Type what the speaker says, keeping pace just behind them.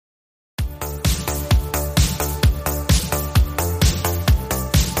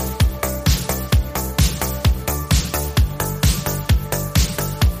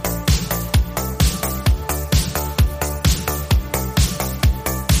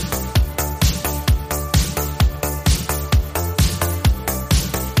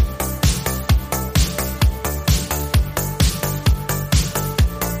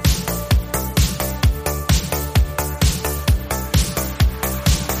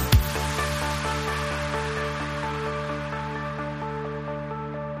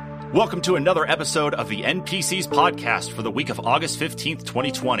Welcome to another episode of the NPCs podcast for the week of August 15th,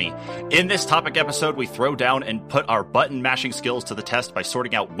 2020. In this topic episode, we throw down and put our button mashing skills to the test by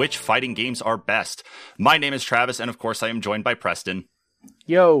sorting out which fighting games are best. My name is Travis, and of course I am joined by Preston.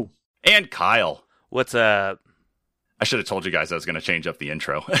 Yo. And Kyle. What's up? I should have told you guys I was going to change up the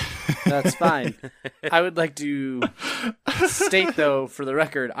intro. That's fine. I would like to state, though, for the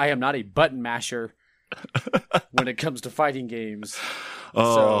record, I am not a button masher when it comes to fighting games.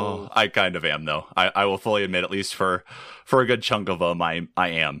 So, I kind of am, though. I will fully admit, at least for a good chunk of them, I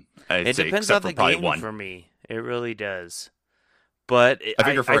am. It depends on the game for me. It really does. But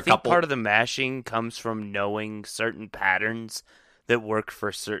I think part of the mashing comes from knowing certain patterns that work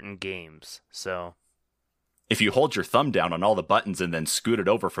for certain games. So, if you hold your thumb down on all the buttons and then scoot it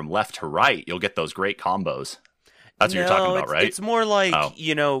over from left to right, you'll get those great combos. That's what you're talking about, right? It's more like,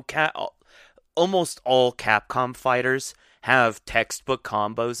 almost all Capcom fighters have textbook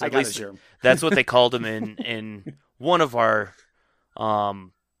combos. At least that's what they called them in one of our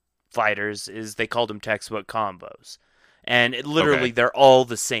fighters. Is they called them textbook combos, and they're all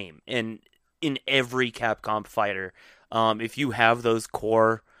the same in every Capcom fighter. If you have those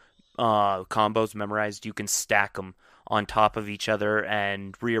core combos memorized, you can stack them on top of each other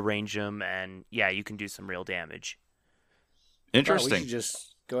and rearrange them, and you can do some real damage. Interesting. We should just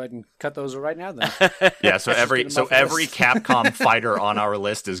go ahead and cut those right now, then. Yeah, so every Capcom fighter on our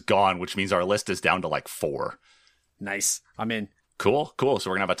list is gone, which means our list is down to like 4. Nice. I'm in. Cool. So we're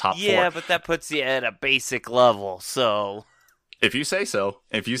going to have a top 4. Yeah, but that puts you at a basic level, so... If you say so.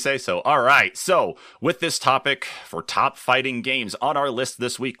 All right, so with this topic for top fighting games on our list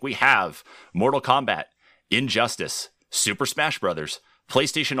this week, we have Mortal Kombat, Injustice, Super Smash Bros.,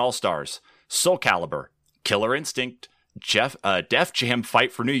 PlayStation All-Stars, Soul Calibur, Killer Instinct, Def Jam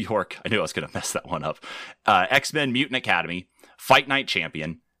Fight for New York. I knew I was going to mess that one up. X-Men Mutant Academy, Fight Night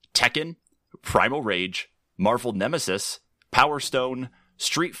Champion, Tekken, Primal Rage, Marvel Nemesis, Power Stone,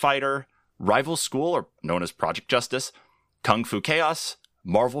 Street Fighter, Rival School, or known as Project Justice, Kung Fu Chaos,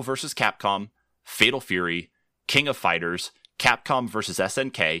 Marvel vs. Capcom, Fatal Fury, King of Fighters, Capcom vs.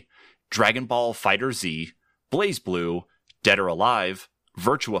 SNK, Dragon Ball Fighter Z, Blaze Blue, Dead or Alive,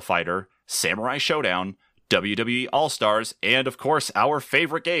 Virtua Fighter, Samurai Showdown, WWE All-Stars, and, of course, our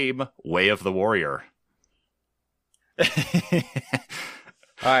favorite game, Way of the Warrior. All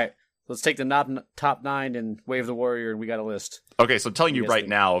right, let's take the top 9 and Way of the Warrior, and we got a list. Okay, so I'm telling you right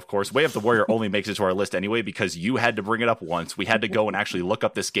now, of course, Way of the Warrior only makes it to our list anyway because you had to bring it up once. We had to go and actually look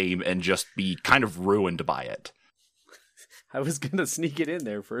up this game and just be kind of ruined by it. I was going to sneak it in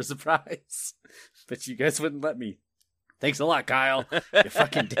there for a surprise, but you guys wouldn't let me. Thanks a lot, Kyle. You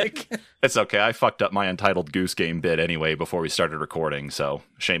fucking dick. It's okay. I fucked up my Untitled Goose Game bit anyway before we started recording, so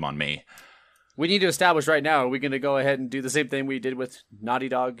shame on me. We need to establish right now, are we going to go ahead and do the same thing we did with Naughty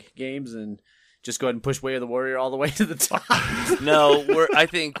Dog games and just go ahead and push Way of the Warrior all the way to the top? No, I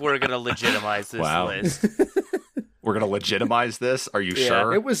think we're going to legitimize this list. We're going to legitimize this? Are you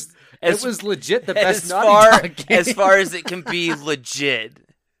sure? It was legit the best Naughty Dog game. As far as it can be legit.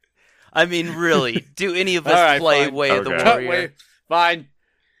 I mean, really, do any of us play fine. Way of the Cut Warrior? Fine.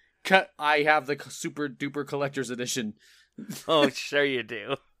 Cut. I have the super duper collector's edition. Oh, sure you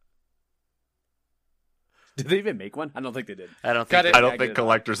do. Did they even make one? I don't think they did. I don't think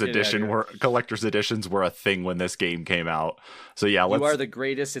collector's editions were a thing when this game came out. So yeah, you are the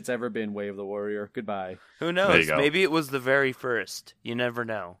greatest it's ever been, Way of the Warrior. Goodbye. Who knows? Maybe it was the very first. You never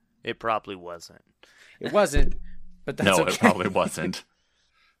know. It probably wasn't. It wasn't. But that's no, okay. It probably wasn't.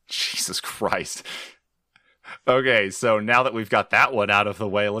 Jesus Christ. Okay, so now that we've got that one out of the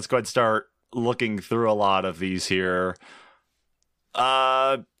way, let's go ahead and start looking through a lot of these here.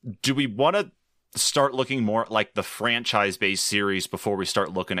 Do we want to start looking more at like the franchise-based series before we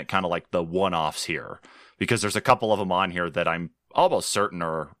start looking at kind of like the one-offs here? Because there's a couple of them on here that I'm almost certain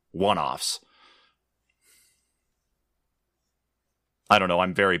are one-offs. I don't know.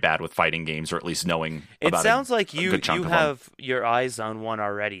 I'm very bad with fighting games, or at least knowing about it. Sounds like you have them. Your eyes on one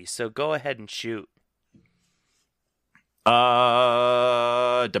already, so go ahead and shoot.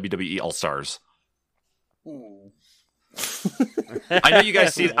 WWE All-Stars. I know you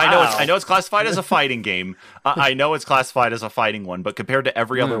guys see. Wow. I know it's classified as a fighting game. I know it's classified as a fighting one, but compared to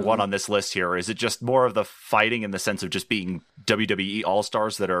every other one on this list here, is it just more of the fighting in the sense of just being WWE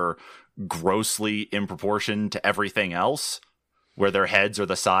All-Stars that are grossly in proportion to everything else? Where their heads are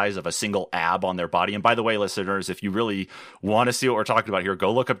the size of a single ab on their body. And by the way, listeners, if you really want to see what we're talking about here,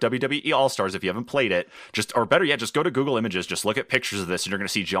 go look up WWE All-Stars if you haven't played it. Or better yet, just go to Google Images, just look at pictures of this, and you're going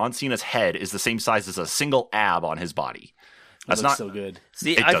to see John Cena's head is the same size as a single ab on his body. That's looks not so good.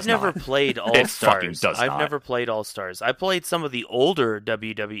 See, It I've does never not. played All It fucking Stars. does I've not. never played All Stars. I played some of the older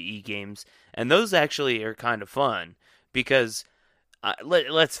WWE games, and those actually are kind of fun because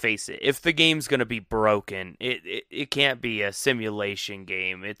let's face it, if the game's going to be broken, it can't be a simulation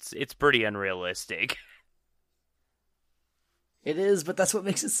game. It's pretty unrealistic. It is, but that's what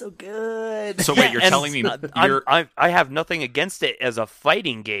makes it so good. So wait, you're And telling me I have nothing against it as a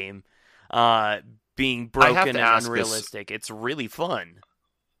fighting game being I have broken to and ask this. unrealistic. It's really fun.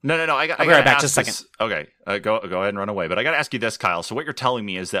 No. I I'll be right back, just a this. Okay, go ahead and run away. But I got to ask you this, Kyle. So what you're telling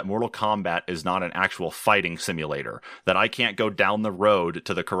me is that Mortal Kombat is not an actual fighting simulator. That I can't go down the road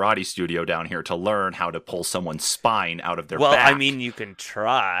to the karate studio down here to learn how to pull someone's spine out of their Well, back. I mean, you can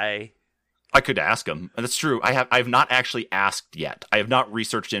try. I could ask him. And that's true. I have not actually asked yet. I have not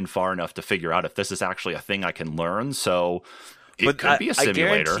researched in far enough to figure out if this is actually a thing I can learn. So it could be a simulator.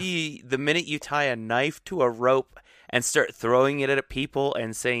 I guarantee the minute you tie a knife to a rope and start throwing it at people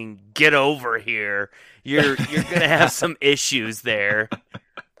and saying, "Get over here," you're gonna have some issues there.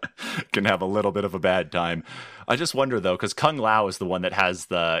 Can have a little bit of a bad time. I just wonder though, because Kung Lao is the one that has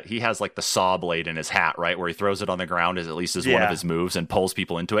like the saw blade in his hat, right, where he throws it on the ground as at least as one of his moves and pulls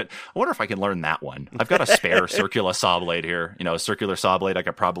people into it. I wonder if I can learn that one. I've got a spare circular saw blade here. A circular saw blade I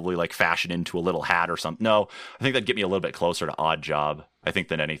could probably like fashion into a little hat or something. No, I think that'd get me a little bit closer to Odd Job, I think,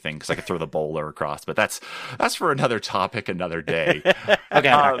 than anything, because I could throw the bowler across. But that's for another topic, another day.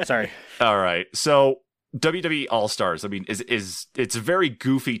 Okay, sorry. All right, so WWE All Stars, I mean, it's a very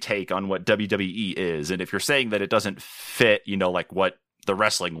goofy take on what WWE is, and if you're saying that it doesn't fit, like what the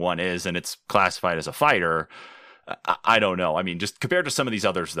wrestling one is, and it's classified as a fighter, I don't know. I mean, just compared to some of these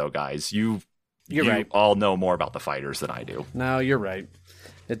others, though, guys, you right. all know more about the fighters than I do. No, you're right.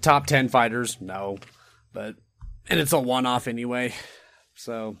 The top 10 fighters, no, and it's a one-off anyway,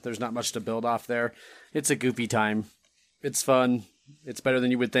 so there's not much to build off there. It's a goofy time. It's fun. It's better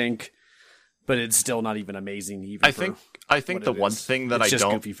than you would think. But it's still not even amazing. Even I think the one thing that it's I just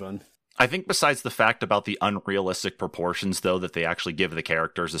don't, goofy fun. I think besides the fact about the unrealistic proportions, though, that they actually give the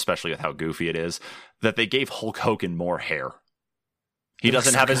characters, especially with how goofy it is, that they gave Hulk Hogan more hair. He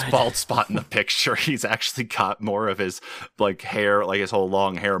doesn't have his bald spot in the picture. He's actually got more of his like hair, like his whole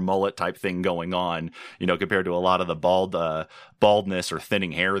long hair mullet type thing going on, compared to a lot of the baldness or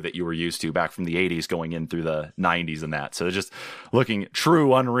thinning hair that you were used to back from the 80s going in through the 90s and that. So it's just looking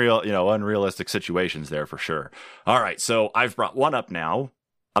true, unrealistic situations there for sure. All right. So I've brought one up now.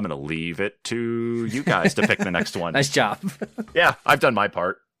 I'm going to leave it to you guys to pick the next one. Nice job. Yeah, I've done my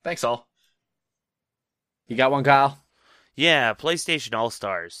part. Thanks all. You got one, Kyle? Yeah, PlayStation All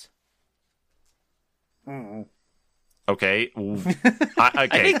Stars. Okay. Okay. I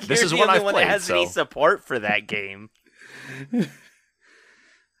think this you're is the what only I've one played. that has any support for that game.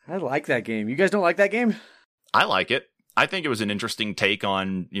 I like that game. You guys don't like that game? I like it. I think it was an interesting take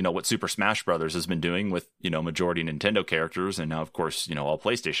on, what Super Smash Brothers has been doing with, majority Nintendo characters and now, of course, all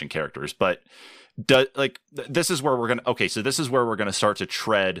PlayStation characters. But this is where we're going to start to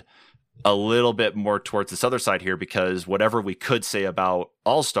tread a little bit more towards this other side here, because whatever we could say about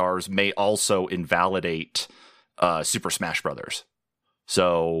All Stars may also invalidate Super Smash Brothers.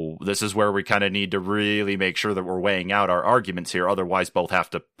 So this is where we kind of need to really make sure that we're weighing out our arguments here. Otherwise, both have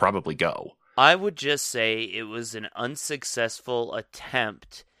to probably go. I would just say it was an unsuccessful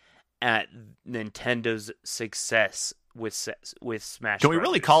attempt at Nintendo's success with Smash. Can we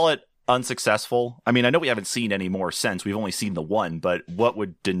really call it unsuccessful? I mean, I know we haven't seen any more since. We've only seen the one, but what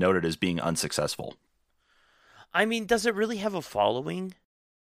would denote it as being unsuccessful? I mean, does it really have a following?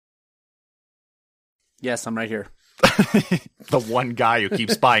 Yes, I'm right here. The one guy who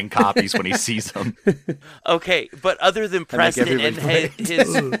keeps buying copies when he sees them. Okay, but other than Preston and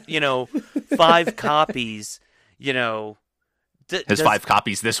his 5 copies, his 5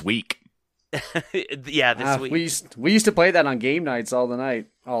 copies this week. Yeah, this week. We used to play that on game nights all the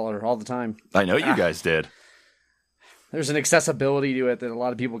time. I know you guys did. There's an accessibility to it that a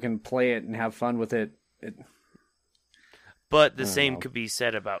lot of people can play it and have fun with it. But the same could be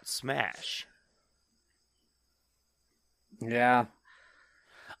said about Smash. Yeah.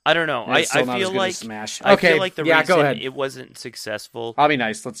 I don't know. I feel like Smash. I Okay, feel like the go ahead. reason it wasn't successful. I'll be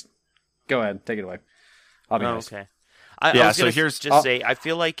nice. Let's go ahead. Take it away. I'll be nice. Okay. I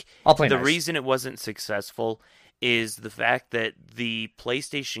feel like the nice. reason it wasn't successful is the fact that the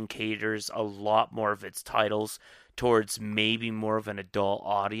PlayStation caters a lot more of its titles towards maybe more of an adult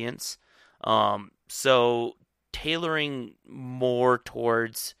audience. So tailoring more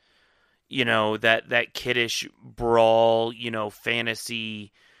towards that kiddish brawl,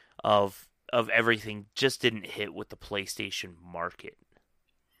 fantasy of everything just didn't hit with the PlayStation market.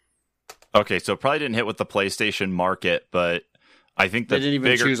 Okay, so it probably didn't hit with the PlayStation market, but I think they didn't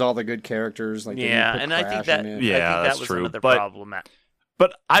even choose all the good characters. Like, yeah, and I think that that's was true. another problem.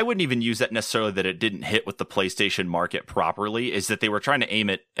 But I wouldn't even use that necessarily that it didn't hit with the PlayStation market properly, is that they were trying to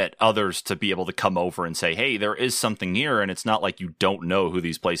aim it at others to be able to come over and say, hey, there is something here, and it's not like you don't know who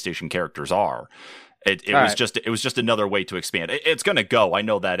these PlayStation characters are. It was just another way to expand. It's going to go. I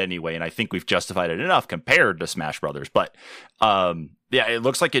know that anyway, and I think we've justified it enough compared to Smash Brothers. But yeah, it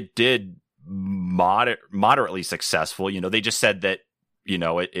looks like it did moderately successful. You know, they just said that, you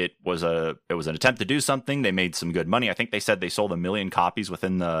know, it was an attempt to do something. They made some good money. I think they said they sold 1 million copies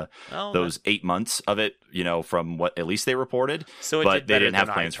within those 8 months of it, you know, from what at least they reported. But they didn't have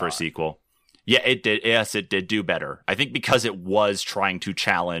plans for a sequel. Yeah, it did. Yes, it did do better. I think because it was trying to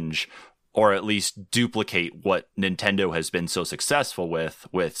challenge or at least duplicate what Nintendo has been so successful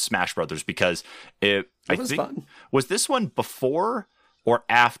with Smash Brothers, because I think fun. Was this one before or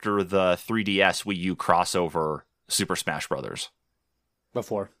after the 3DS Wii U crossover Super Smash Brothers?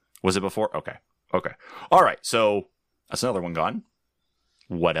 Before. Was it before? Okay. All right. So that's another one gone.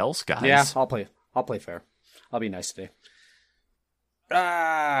 What else, guys? Yeah, I'll play fair. I'll be nice today.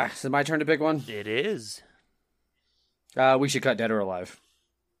 Is it my turn to pick one? It is. We should cut Dead or Alive.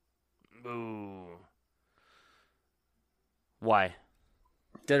 Ooh. Why?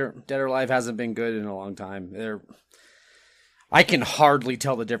 Dead or Alive hasn't been good in a long time. I can hardly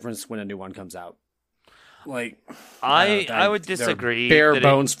tell the difference when a new one comes out. Like, I would disagree. Bare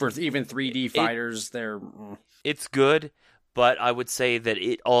bones for even 3D fighters. It's good, but I would say that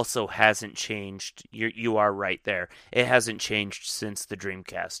it also hasn't changed. You are right there. It hasn't changed since the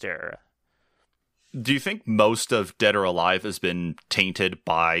Dreamcast era. Do you think most of Dead or Alive has been tainted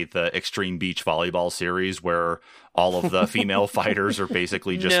by the Extreme Beach Volleyball series, where all of the female fighters are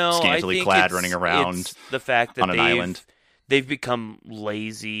basically just scantily clad running around the fact that on an island? They've become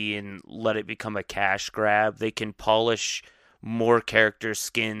lazy and let it become a cash grab. They can polish more character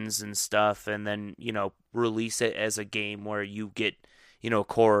skins and stuff and then, you know, release it as a game where you get, you know,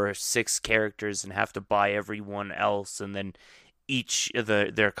 core 6 characters and have to buy everyone else and then each of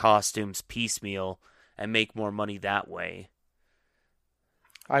their costumes piecemeal and make more money that way.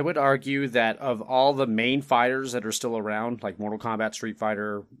 I would argue that of all the main fighters that are still around, like Mortal Kombat, Street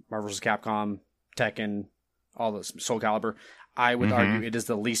Fighter, Marvel vs. Capcom, Tekken, all this, Soul Calibur, I would argue it is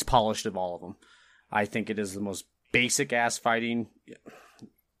the least polished of all of them. I think it is the most basic ass fighting.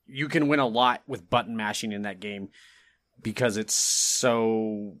 You can win a lot with button mashing in that game because it's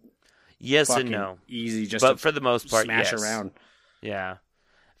so yes and no easy. Just but for the most part, smash yes. around. Yeah,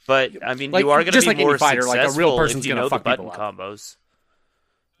 but I mean, like, you are going to be more fighter, successful like a real person's if you gonna know fuck the button people up. combos.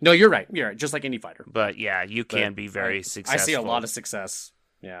 No, you're right. You're right. Just like any fighter. But yeah, you can be very successful. I see a lot of success.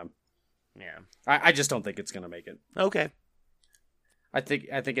 Yeah. Yeah. I just don't think it's going to make it. Okay. I think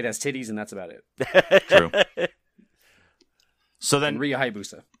it has titties and that's about it. True. So then, and Ryu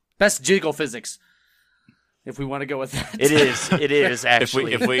Hayabusa. Best jiggle physics. If we want to go with that. It is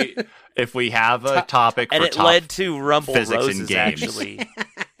actually. if we have a topic and for it top led to Rumble physics Roses in games. actually.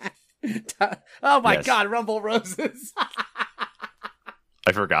 Oh my god, Rumble Roses.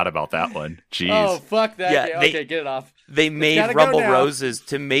 I forgot about that one. Jeez. Oh, fuck that. Yeah, okay, get it off. They made Rumble Roses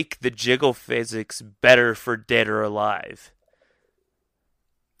to make the jiggle physics better for Dead or Alive.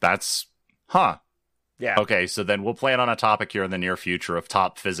 That's... Yeah. Okay, so then we'll plan on a topic here in the near future of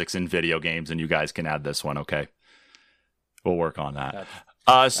top physics in video games, and you guys can add this one, okay? We'll work on that.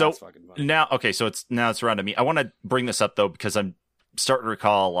 So now, okay, so it's around to me. I want to bring this up, though, because I'm starting to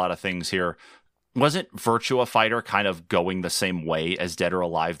recall a lot of things here. Wasn't Virtua Fighter kind of going the same way as Dead or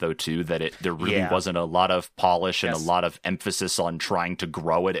Alive, though, too? That there really wasn't a lot of polish and a lot of emphasis on trying to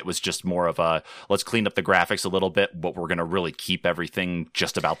grow it. It was just more of a, let's clean up the graphics a little bit, but we're going to really keep everything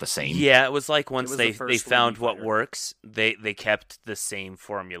just about the same. Yeah, it was like once they found what works, they kept the same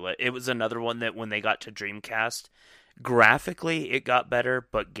formula. It was another one that when they got to Dreamcast, graphically it got better,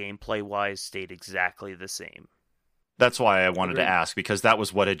 but gameplay-wise stayed exactly the same. That's why I wanted to ask, because that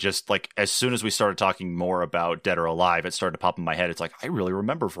was what it just, like, as soon as we started talking more about Dead or Alive, it started to pop in my head. It's like, I really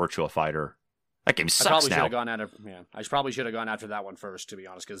remember Virtua Fighter. That game sucks now. I probably should have gone after that one first, to be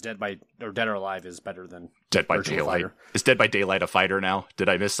honest, because Dead or Alive is better than Dead by Virtua Daylight. Fighter. Is Dead by Daylight a fighter now? Did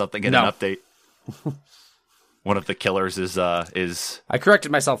I miss something in an update? One of the killers is I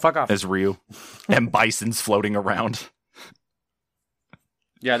corrected myself. Fuck off. Is Ryu. And Bison's floating around.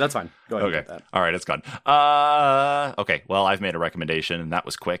 Yeah, that's fine. Go ahead. Okay. That. All right, it's gone. Okay, well, I've made a recommendation, and that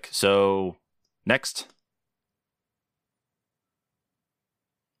was quick. So, next.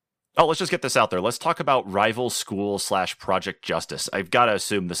 Oh, let's just get this out there. Let's talk about Rival School / Project Justice. I've got to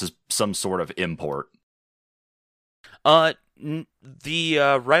assume this is some sort of import.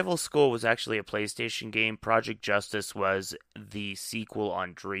 The Rival School was actually a PlayStation game. Project Justice was the sequel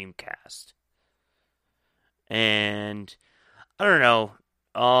on Dreamcast. And I don't know.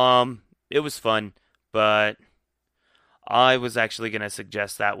 It was fun, but I was actually going to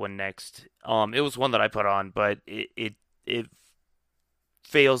suggest that one next. It was one that I put on, but it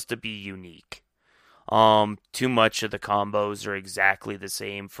fails to be unique. Too much of the combos are exactly the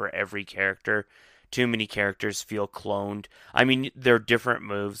same for every character. Too many characters feel cloned. I mean, they're different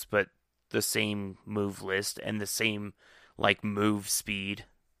moves, but the same move list and the same move speed.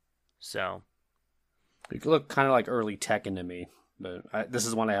 So it looked kind of like early Tekken to me, but this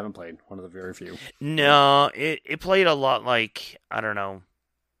is one I haven't played. One of the very few. No, it played a lot like, I don't know,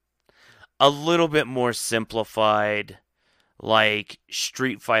 a little bit more simplified, like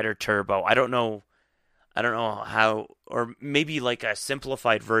Street Fighter Turbo. I don't know how, or maybe like a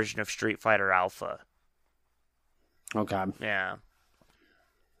simplified version of Street Fighter Alpha. Okay. Yeah.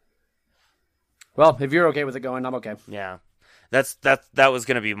 Well, if you're okay with it going, I'm okay. Yeah. That was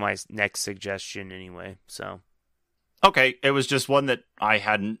going to be my next suggestion anyway, so. Okay, it was just one that I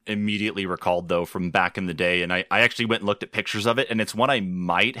hadn't immediately recalled, though, from back in the day, and I actually went and looked at pictures of it, and it's one I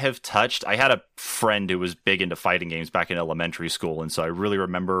might have touched. I had a friend who was big into fighting games back in elementary school, and so I really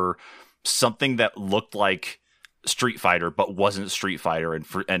remember something that looked like Street Fighter but wasn't Street Fighter,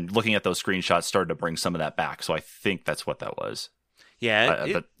 and looking at those screenshots started to bring some of that back. So I think that's what that was.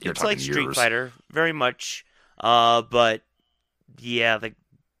 Yeah, it's like Street Fighter, very much. But yeah,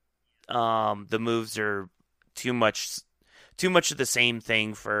 the moves are too much of the same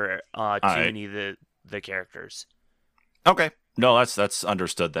thing for too many of the characters. Okay, no, that's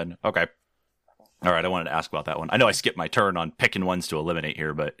understood then. Okay. All right, I wanted to ask about that one. I know I skipped my turn on picking ones to eliminate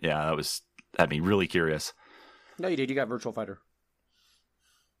here, but yeah, had me really curious. No, you did. You got Virtual Fighter.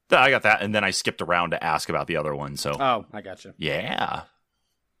 I got that, and then I skipped around to ask about the other one. So, oh, I got you. Yeah.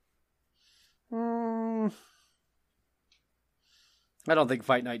 I don't think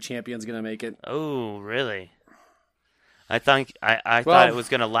Fight Night Champion's gonna make it. Oh, really? I thought it was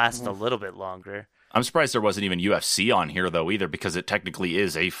gonna last a little bit longer. I'm surprised there wasn't even UFC on here though either, because it technically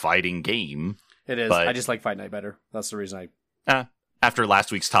is a fighting game. It is. But I just like Fight Night better. That's the reason after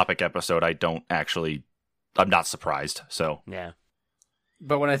last week's topic episode, I'm not surprised. So yeah.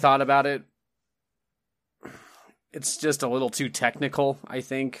 But when I thought about it, it's just a little too technical, I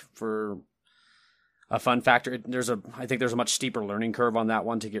think, for a fun factor. I think there's a much steeper learning curve on that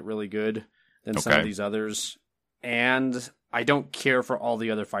one to get really good than some of these others. And I don't care for all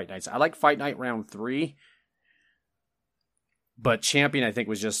the other Fight Nights. I like Fight Night Round 3. But Champion, I think,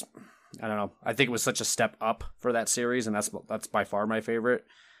 was just, I don't know. I think it was such a step up for that series, and that's by far my favorite.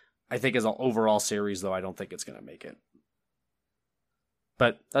 I think as an overall series, though, I don't think it's going to make it.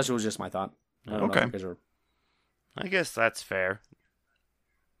 But that was just my thought. I don't know if you guys are... I guess that's fair.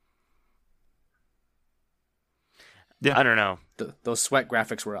 Yeah. I don't know. Those sweat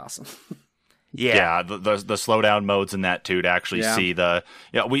graphics were awesome. Yeah, the slowdown modes in that too, to actually see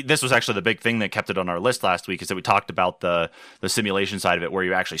this was actually the big thing that kept it on our list last week, is that we talked about the simulation side of it, where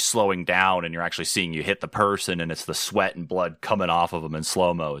you're actually slowing down and you're actually seeing you hit the person, and it's the sweat and blood coming off of them in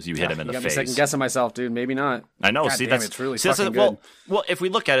slow mo as you hit him in the face. Me second guessing myself, dude. Maybe not. I know. God see, damn, it's really fucking good. Well, if we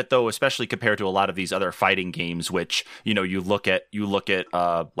look at it though, especially compared to a lot of these other fighting games, which you look at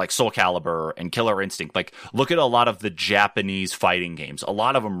like Soul Calibur and Killer Instinct, like look at a lot of the Japanese fighting games. A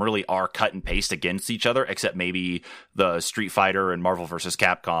lot of them really are cut and paste against each other, except maybe the Street Fighter and Marvel vs.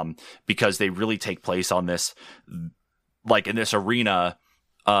 Capcom, because they really take place on this, like in this arena,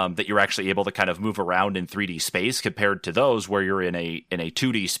 that you're actually able to kind of move around in 3D space, compared to those where you're in a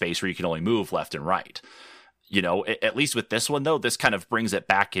 2D space where you can only move left and right. At least with this one though, this kind of brings it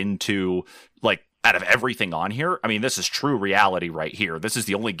back into, like, out of everything on here, I mean, this is true reality right here. This is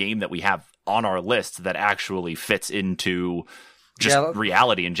the only game that we have on our list that actually fits into just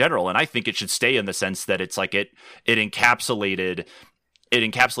reality in general, and I think it should stay in the sense that it's like it encapsulated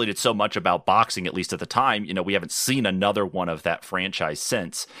so much about boxing, at least at the time. We haven't seen another one of that franchise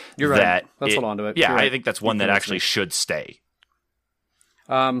since. You're right. Let's hold on to it. Yeah, I think that's one that actually should stay.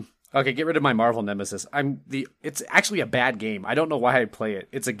 Okay, get rid of my Marvel Nemesis. It's actually a bad game. I don't know why I play it.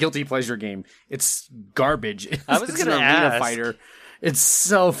 It's a guilty pleasure game. It's garbage. I was going to ask. Fighter. It's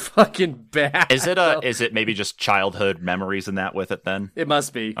so fucking bad. Is it maybe just childhood memories in that with it then? It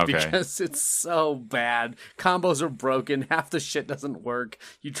must be, okay, because it's so bad. Combos are broken. Half the shit doesn't work.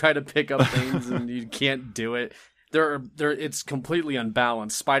 You try to pick up things and you can't do it. It's completely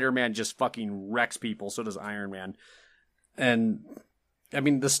unbalanced. Spider-Man just fucking wrecks people. So does Iron Man. And I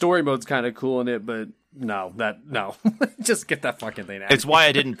mean, the story mode's kind of cool in it, but no. Just get that fucking thing out. It's why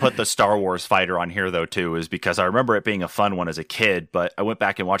I didn't put the Star Wars fighter on here, though, too, is because I remember it being a fun one as a kid, but I went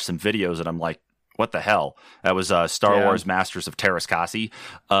back and watched some videos, and I'm like, what the hell? That was Star Wars Masters of Terras Kasi.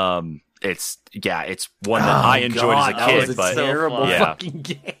 It's one that I enjoyed as a kid, was a but terrible fucking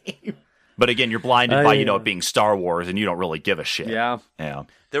game. But again, you're blinded by it being Star Wars, and you don't really give a shit. Yeah.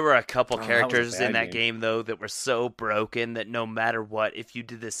 There were a couple characters that was a in bad that game, though, that were so broken that no matter what, if you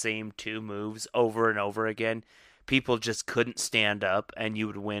did the same 2 moves over and over again, people just couldn't stand up, and you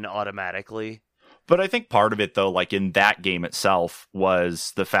would win automatically. But I think part of it, though, like in that game itself,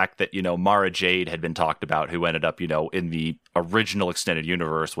 was the fact that, Mara Jade had been talked about, who ended up, in the original extended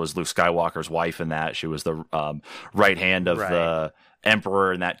universe, was Luke Skywalker's wife in that. She was the right hand of the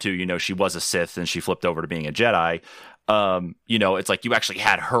Emperor in that, too. She was a Sith, and she flipped over to being a Jedi. It's like you actually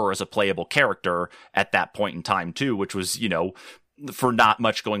had her as a playable character at that point in time, too, which was, for not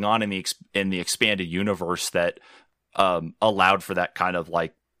much going on in the expanded universe that allowed for that kind of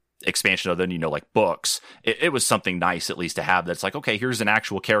like expansion other than like books. It was something nice at least to have that's like, okay, here's an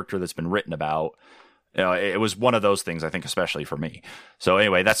actual character that's been written about. It was one of those things, I think, especially for me. So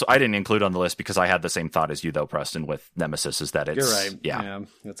anyway, I didn't include on the list because I had the same thought as you, though, Preston, with Nemesis, is that it's... You're right. Yeah,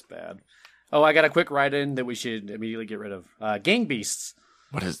 that's bad. Oh, I got a quick write-in that we should immediately get rid of. Gang Beasts.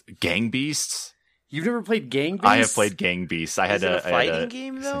 What is Gang Beasts? You've never played Gang Beasts? I have played Gang Beasts. Is it a fighting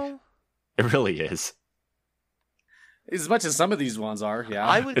game, though? It really is. As much as some of these ones are, yeah.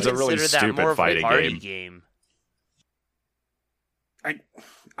 I would consider a really that stupid more of a fighting party game.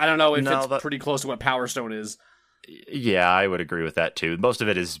 I don't know if it's pretty close to what Power Stone is. Yeah, I would agree with that too. Most of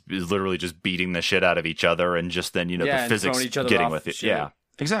it is literally just beating the shit out of each other and just then, the physics getting with it. Shit. Yeah,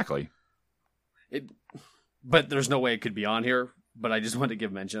 exactly. But there's no way it could be on here, but I just wanted to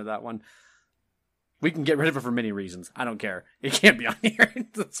give mention of that one. We can get rid of it for many reasons. I don't care. It can't be on here.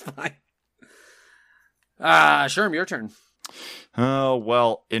 That's fine. Sherm, your turn. Oh,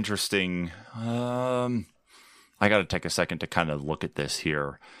 well, interesting. I got to take a second to kind of look at this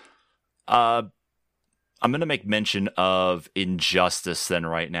here. I'm going to make mention of Injustice then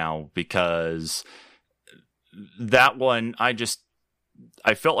right now, because that one, I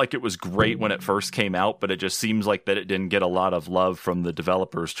felt like it was great when it first came out, but it just seems like that it didn't get a lot of love from the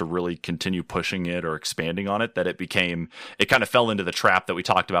developers to really continue pushing it or expanding on it, that it kind of fell into the trap that we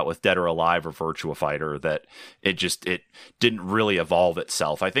talked about with Dead or Alive or Virtua Fighter, that it didn't really evolve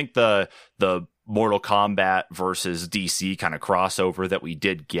itself. I think the Mortal Kombat versus DC kind of crossover that we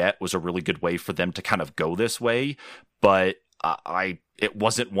did get was a really good way for them to kind of go this way, but it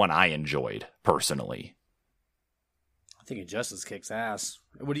wasn't one I enjoyed personally. I think Injustice kicks ass.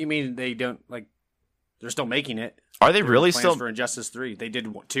 What do you mean they don't, like, they're still making it? Are they really still? For Injustice 3. They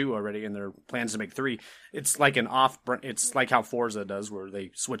did 2 already, and their plans to make 3. It's like it's like how Forza does, where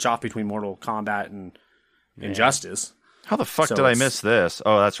they switch off between Mortal Kombat and Injustice. How the fuck did I miss this?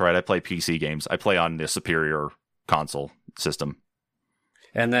 Oh, that's right. I play PC games. I play on the superior console system.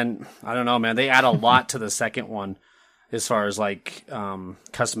 And then, I don't know, man, they add a lot to the second one as far as like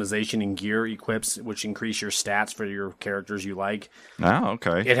customization and gear equips, which increase your stats for your characters you like. Oh,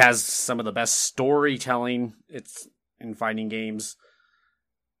 okay. It has some of the best storytelling it's in fighting games.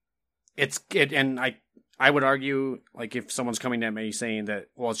 And I would argue, like, if someone's coming at me saying that,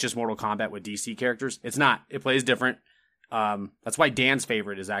 well, it's just Mortal Kombat with DC characters, it's not. It plays different. That's why Dan's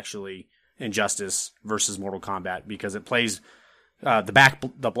favorite is actually Injustice versus Mortal Kombat, because it plays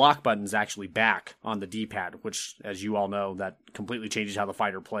the block button is actually back on the D-pad, which, as you all know, that completely changes how the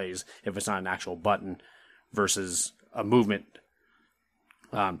fighter plays if it's not an actual button versus a movement.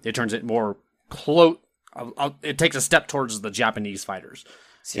 It turns it more close. It takes a step towards the Japanese fighters.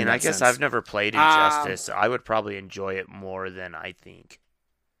 See, and I guess I've never played Injustice, so I would probably enjoy it more than I think.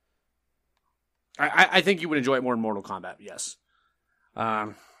 I think you would enjoy it more in Mortal Kombat, yes.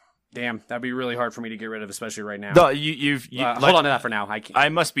 Damn, that'd be really hard for me to get rid of, especially right now. No, you've hold on to that for now. I can't. I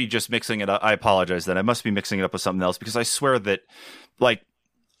must be just mixing it up. I apologize then. I must be mixing it up with something else, because I swear that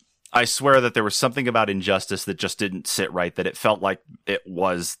there was something about Injustice that just didn't sit right, that it felt like it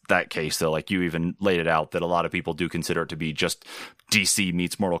was that case, though. Like, you even laid it out, that a lot of people do consider it to be just DC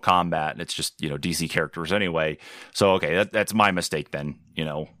meets Mortal Kombat, and it's just, DC characters anyway. So, okay, that's my mistake then.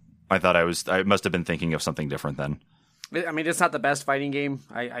 I thought I must have been thinking of something different then. I mean, it's not the best fighting game.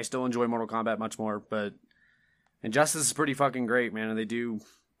 I still enjoy Mortal Kombat much more, but Injustice is pretty fucking great, man. And they do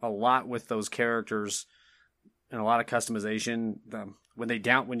a lot with those characters and a lot of customization.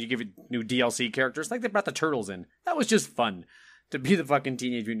 When you give it new DLC characters, like they brought the Turtles in, that was just fun to be the fucking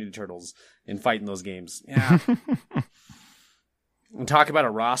Teenage Mutant Ninja Turtles and fight in those games. Yeah. And talk about a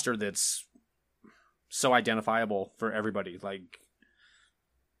roster that's so identifiable for everybody. Like,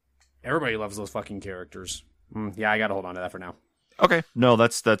 Everybody loves those fucking characters. Yeah, I gotta hold on to that for now. Okay. No,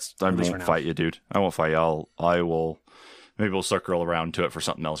 that's I At least for won't now. fight you, dude. I won't fight you. I will maybe we'll circle around to it for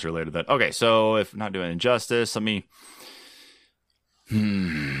something else related then. Okay, so if not doing Injustice, let me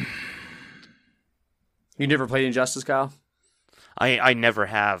You never played Injustice, Kyle? I never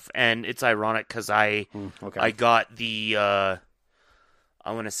have, and it's ironic because I Okay. got the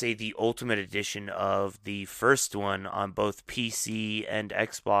I want to say the Ultimate Edition of the first one on both PC and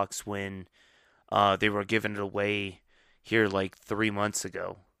Xbox when they were giving it away here like 3 months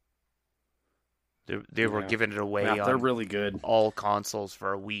ago. They were giving it away Yeah, they're on really good. all consoles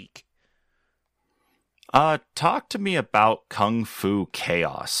for a week. talk to me about Kung Fu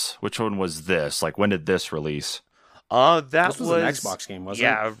Chaos. Which one was this? Like, when did this release? That This was an Xbox game, wasn't it?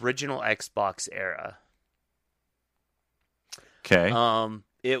 Yeah, original Xbox era. Okay.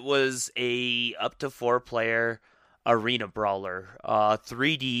 It was a up to 4-player arena brawler,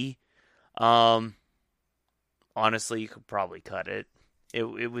 3D. Honestly, you could probably cut it.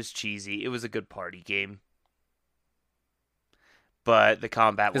 It was cheesy. It was a good party game, but the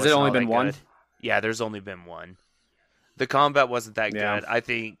combat Has wasn't it only all been that one? good. Yeah, there's only been one. The combat wasn't that Yeah. good. I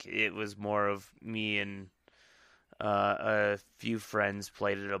think it was more of me and a few friends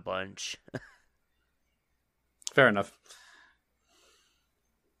played it a bunch. Fair enough.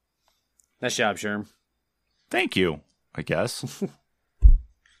 Nice job, Sherm. Thank you, I guess.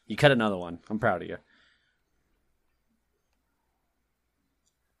 You cut another one. I'm proud of you.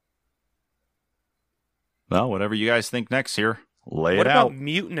 Well, whatever you guys think next here, lay What it about out.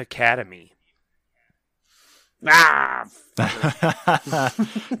 Mutant Academy? Ah!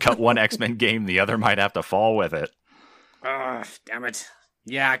 Cut one X-Men game, the other might have to fall with it. Damn it.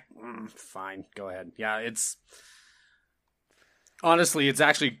 Yeah, fine. Go ahead. Yeah, it's... Honestly, it's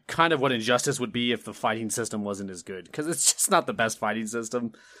actually kind of what Injustice would be if the fighting system wasn't as good. Because it's just not the best fighting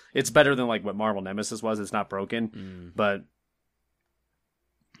system. It's better than like what Marvel Nemesis was. It's not broken. But...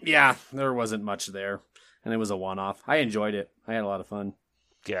 yeah, there wasn't much there. And it was a one-off. I enjoyed it. I had a lot of fun.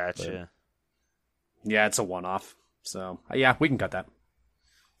 Gotcha. Yeah, it's a one-off. So, yeah, we can cut that.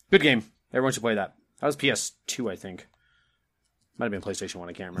 Good game. Everyone should play that. That was PS2, I think. Might have been PlayStation 1,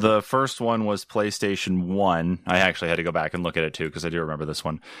 I can't remember. The first one was PlayStation 1. I actually had to go back and look at it too, because I do remember this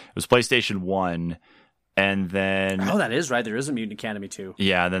one. It was PlayStation 1, and then... oh, that is right. There is a Mutant Academy 2.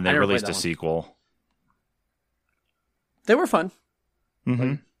 yeah, and then they I never released played a that one. sequel. They were fun.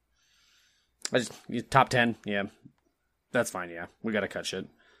 Mm-hmm. Top 10, yeah. That's fine, yeah. We gotta cut shit.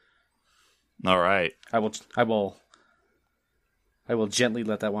 All right. I will gently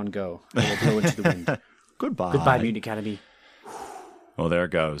let that one go. I will blow into the wind. Goodbye. Goodbye, Mutant Academy. Well, there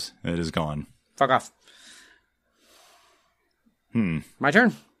it goes. It is gone. Fuck off. My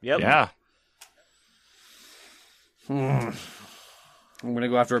turn. Yep. Yeah. I'm gonna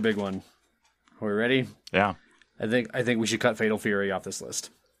go after a big one. Are we ready? Yeah. I think we should cut Fatal Fury off this list.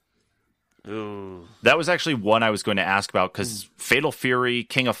 Ooh. That was actually one I was going to ask about, because Fatal Fury,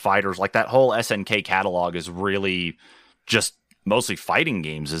 King of Fighters, like that whole SNK catalog is really just mostly fighting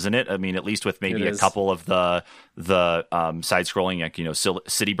games, isn't it? I mean, at least with maybe It a is. couple of the side-scrolling, like,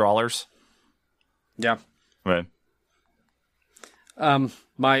 city brawlers. Yeah. Right.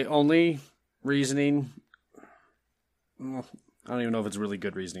 My only reasoning, well, I don't even know if it's really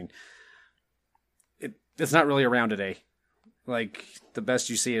good reasoning. It's not really around today. Like, the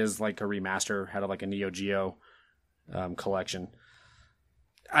best you see is like a remaster out of like a Neo Geo collection.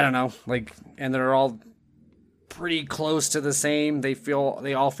 I don't know, like, and they're all pretty close to the same. They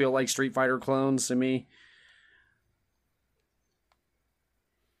all feel like Street Fighter clones to me.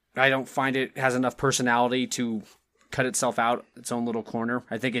 I don't find it has enough personality to cut itself out its own little corner.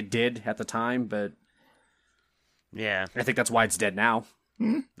 I think it did at the time, but Yeah, I think that's why it's dead now.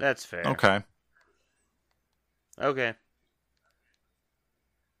 that's fair. Okay. Okay.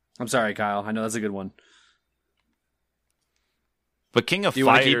 I'm sorry, Kyle. I know that's a good one. But King of Do you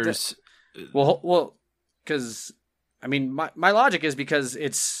wanna keep Fighters... Well, because I mean, my logic is because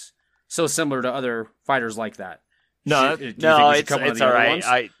it's so similar to other fighters like that. No, do you No, think we should it's cut one of it's the all other right.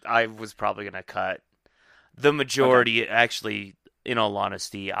 ones? I was probably gonna cut the majority. Actually, in all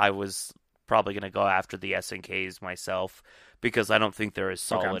honesty, I was probably gonna go after the SNKs myself because I don't think they're as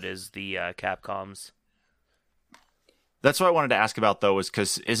solid as the Capcoms. That's what I wanted to ask about, though, is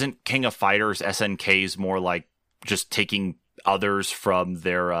because isn't King of Fighters SNKs more like just taking others from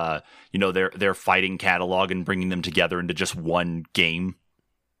their, their fighting catalog and bringing them together into just one game?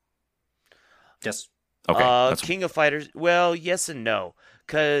 Yes. Okay. that's- King of Fighters. Well, yes and no,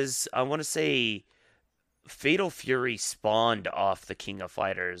 because I want to say Fatal Fury spawned off the King of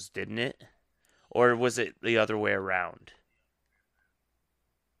Fighters, didn't it? Or was it the other way around?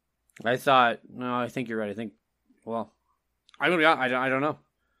 I thought, no, I think you're right. Well, I'm gonna be honest, I don't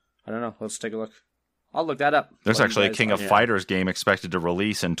know. Let's take a look. I'll look that up. There's actually a King of Fighters game expected to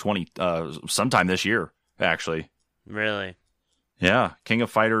release in sometime this year, actually. Really? Yeah, King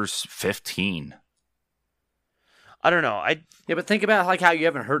of Fighters 15. I don't know. Yeah, but think about like how you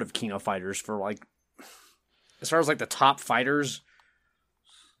haven't heard of King of Fighters for like, as far as like the top fighters,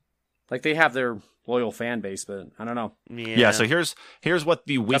 like they have their loyal fan base, but I don't know. Yeah, so here's what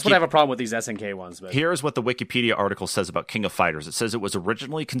the That's what I have a problem with these SNK ones. But here's what the Wikipedia article says about King of Fighters. It says it was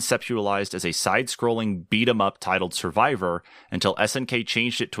originally conceptualized as a side-scrolling beat-em-up titled Survivor until SNK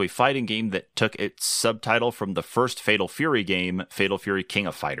changed it to a fighting game that took its subtitle from the first Fatal Fury game, Fatal Fury King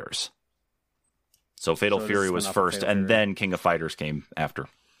of Fighters. So Fatal Fury was first, and then King of Fighters came after.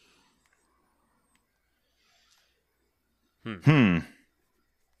 What do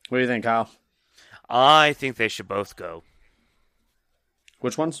you think, Kyle? I think they should both go.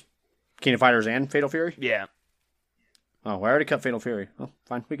 Which ones? King of Fighters and Fatal Fury? Yeah. Oh, I already cut Fatal Fury. Oh,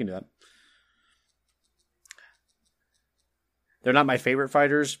 fine. We can do that. They're not my favorite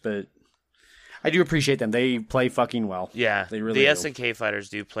fighters, but I do appreciate them. They play fucking well. Yeah. They really the do. SNK fighters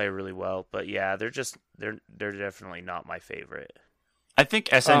do play really well, but yeah, they're definitely not my favorite. I think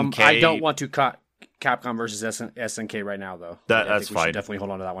SNK... I don't want to cut Capcom versus SNK right now, though. That's fine. We should definitely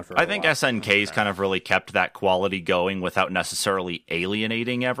hold on to that one for a I think while. SNK's kind of really kept that quality going without necessarily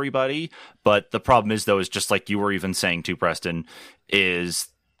alienating everybody. But the problem is, though, is just like you were even saying too, Preston, is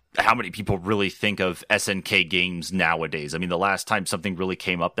how many people really think of SNK games nowadays. I mean, the last time something really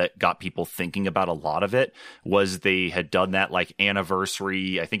came up that got people thinking about a lot of it was they had done that like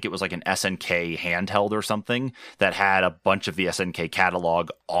anniversary. I think it was like an SNK handheld or something that had a bunch of the SNK catalog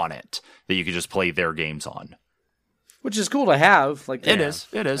on it that you could just play their games on. Which is cool to have. Like It is.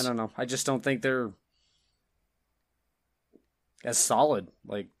 I don't know. I just don't think they're as solid.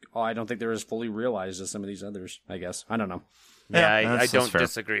 Like, I don't think they're as fully realized as some of these others, I guess. I don't know. Yeah, I don't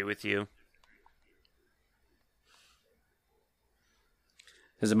disagree with you.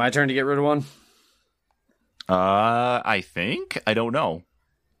 Is it my turn to get rid of one? I think. I don't know.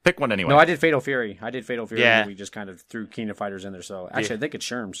 Pick one anyway. No, I did Fatal Fury. Yeah. And we just kind of threw King of Fighters in there. So actually, I think it's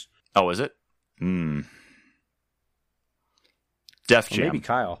Sherm's. Oh, is it? Def Jam. Or maybe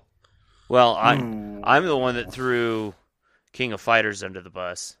Kyle. Well, I'm the one that threw King of Fighters under the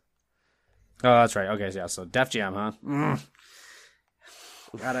bus. Oh, that's right. Okay, yeah. So Def Jam, huh?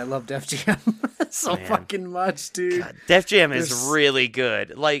 God, I love Def Jam so fucking much, dude. God, Def Jam is really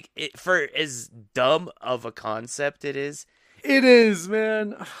good. Like, for as dumb of a concept it is,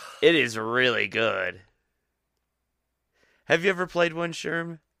 man. It is really good. Have you ever played one,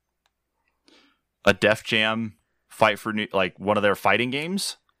 Sherm? A Def Jam Fight for New, like one of their fighting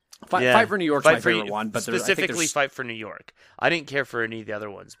games? Fight for New York's my favorite one, but specifically Fight for New York. I didn't care for any of the other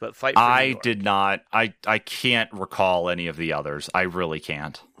ones, but Fight for New York. I did not. I can't recall any of the others. I really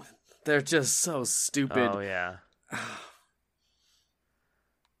can't. They're just so stupid. Oh yeah.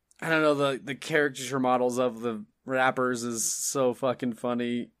 I don't know, the caricature models of the rappers is so fucking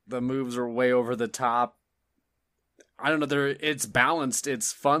funny. The moves are way over the top. I don't know. It's balanced.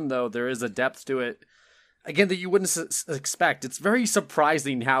 It's fun though. There is a depth to it. Again, that you wouldn't expect. It's very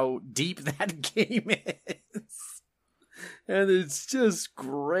surprising how deep that game is. And it's just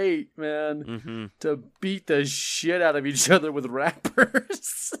great, man. To beat the shit out of each other with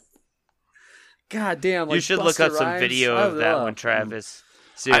rappers. God damn. Like you should look up some video of that one, Travis.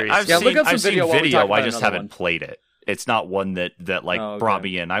 Seriously. I've seen video. I just haven't played it. It's not one that brought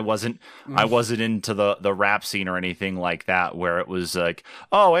me in. I wasn't into the rap scene or anything like that, where it was like,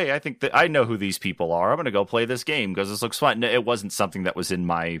 oh hey, I think that I know who these people are. I'm gonna go play this game because this looks fun. It wasn't something that was on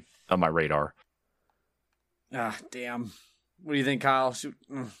my radar. Ah, damn. What do you think, Kyle?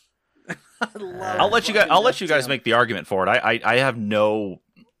 I'll let you guys make the argument for it. I have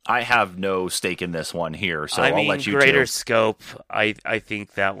no stake in this one here, so I'll let you. Greater Scope. I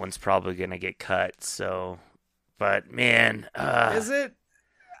think that one's probably gonna get cut. So. But man, is it?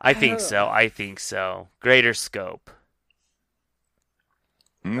 I think so. Greater Scope.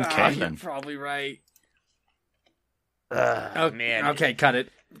 Okay, you're probably right. Man. Okay, cut it.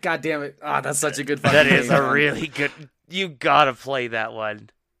 God damn it! That's such a good fucking That is game, a really good. You gotta play that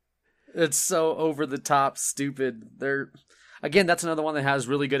one. It's so over the top, stupid. Again, that's another one that has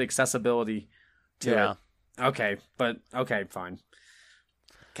really good accessibility to it. Okay, fine.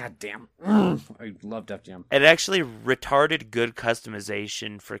 God damn. I love Def Jam. It actually retarded good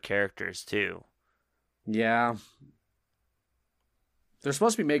customization for characters, too. Yeah. They're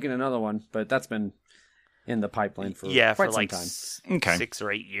supposed to be making another one, but that's been in the pipeline for quite some time. 6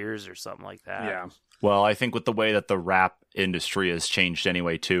 or 8 years or something like that. Yeah. Well, I think with the way that the rap industry has changed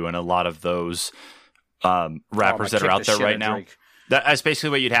anyway, too, and a lot of those rappers that are out there right now, that's basically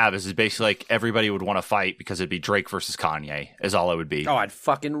what you'd have is basically like everybody would want to fight because it'd be Drake versus Kanye is all it would be. Oh, I'd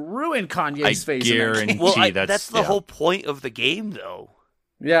fucking ruin Kanye's face. Guarantee that's the whole point of the game, though.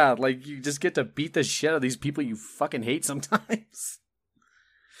 Yeah, like you just get to beat the shit out of these people you fucking hate sometimes.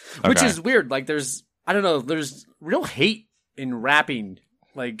 Okay. Which is weird. Like there's real hate in rapping.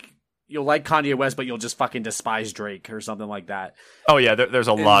 Like you'll like Kanye West, but you'll just fucking despise Drake or something like that. Oh yeah, there's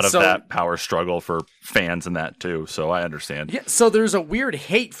a lot of that power struggle for fans in that too. So I understand. Yeah, so there's a weird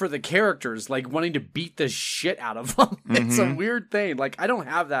hate for the characters, like wanting to beat the shit out of them. It's a weird thing. Like I don't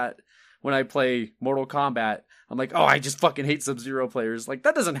have that when I play Mortal Kombat. I'm like, oh, I just fucking hate Sub-Zero players. Like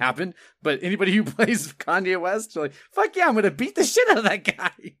that doesn't happen. But anybody who plays Kanye West, you're like, fuck yeah, I'm gonna beat the shit out of that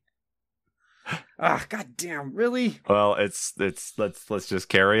guy. Ah, goddamn, really? Well, it's let's just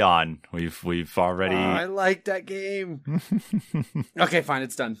carry on. We've already. I like that game. Okay, fine,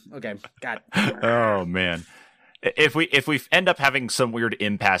 it's done. Okay, God. Oh man, if we end up having some weird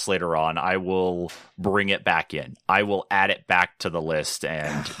impasse later on, I will bring it back in. I will add it back to the list,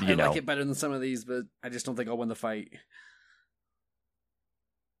 and I like it better than some of these, but I just don't think I'll win the fight.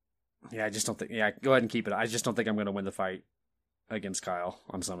 Yeah, I just don't think. Yeah, go ahead and keep it. I just don't think I'm going to win the fight against Kyle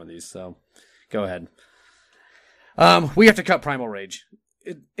on some of these. So. Go ahead. We have to cut Primal Rage.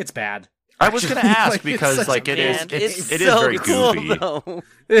 It's bad. I was going to ask because it is very cool, goofy. Though.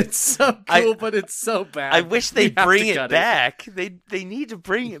 It's so cool, but it's so bad. I wish they'd bring it back. They need to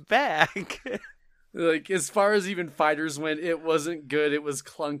bring it back. Like, as far as even fighters went, it wasn't good. It was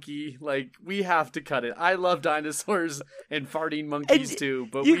clunky. Like, we have to cut it. I love dinosaurs and farting monkeys, too.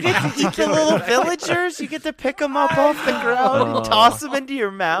 But you get to eat the little villagers? You get to pick them up off the ground and toss them into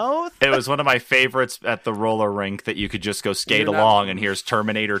your mouth? It was one of my favorites at the roller rink that you could just go skate along, and here's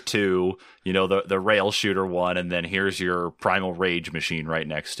Terminator 2, the rail shooter one, and then here's your Primal Rage machine right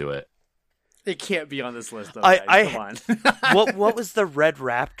next to it. It can't be on this list, though, guys. Come on. What was the red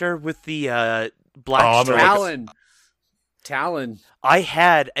raptor with the... Black Talon. I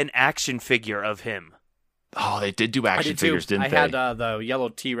had an action figure of him. Oh, they did do action figures, didn't they? I had the yellow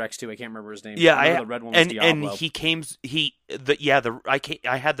T-Rex too. I can't remember his name. Yeah, the red one was Diablo. And he came. I had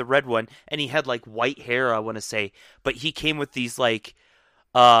the red one, and he had like white hair. I want to say, but he came with these like,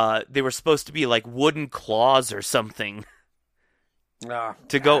 they were supposed to be like wooden claws or something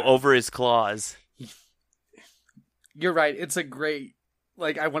to go over his claws. You're right. It's a great.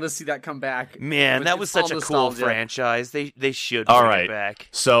 Like, I want to see that come back. Man, that was such a cool franchise. They should bring it back.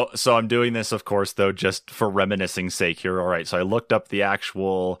 So I'm doing this, of course, though, just for reminiscing's sake here. All right, so I looked up the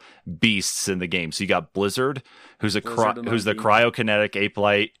actual beasts in the game. So you got Blizzard, who's the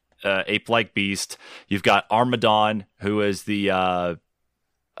cryokinetic ape-like beast. You've got Armadon, who is the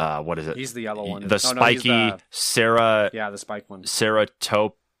what is it? He's the yellow one. The spiky Sarah. Yeah, the spike one.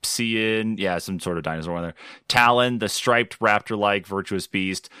 Ceratopsian, some sort of dinosaur in there. Talon, the striped raptor-like virtuous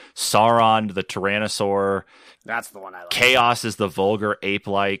beast. Sauron, the tyrannosaur. That's the one I like. Chaos is the vulgar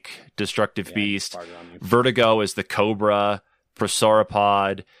ape-like destructive beast. Vertigo is the cobra.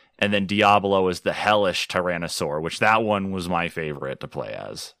 Prosauropod. And then Diablo is the hellish tyrannosaur, which that one was my favorite to play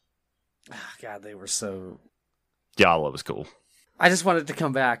as. God, they were so... Diablo was cool. I just wanted to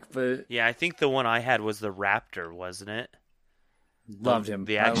come back, but... Yeah, I think the one I had was the raptor, wasn't it? Loved him.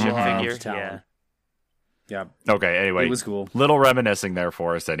 The action figure. Yeah. Yeah. Okay, anyway. It was cool. Little reminiscing there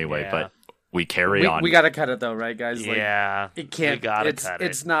for us anyway, but we carry on. We got to cut it though, right, guys? Like, yeah. It can't. We gotta cut it.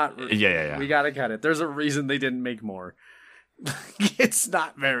 It's not. Yeah. We got to cut it. There's a reason they didn't make more. It's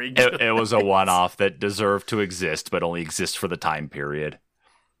not very good. It was a one-off that deserved to exist, but only exists for the time period.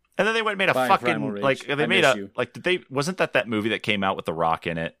 And then they went and made a fucking wasn't that movie that came out with The Rock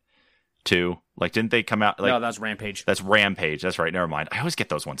in it? Too. Like, didn't they come out? Like, no, that's Rampage. That's Rampage. That's right. Never mind. I always get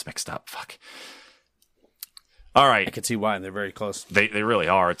those ones mixed up. Fuck. All right. I can see why. They're very close. They really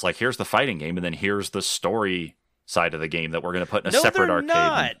are. It's like, here's the fighting game, and then here's the story side of the game that we're going to put in a separate arcade.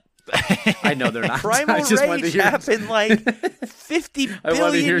 Not. I know they're not. Primal Rage happened like 50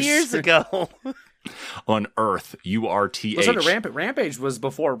 billion years ago. On Earth, URTH. Was it a Rampage was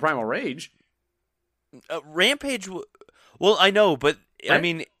before Primal Rage. Rampage... Well, I know, but, right? I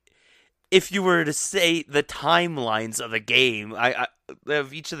mean... If you were to say the timelines of the game,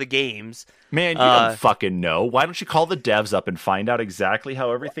 of each of the games... Man, you don't fucking know. Why don't you call the devs up and find out exactly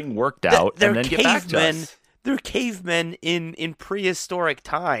how everything worked out and then get back to us? They're cavemen in prehistoric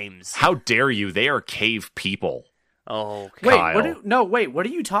times. How dare you? They are cave people. Oh, Kyle. Wait, what are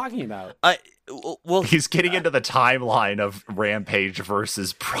you talking about? Well, he's getting into the timeline of Rampage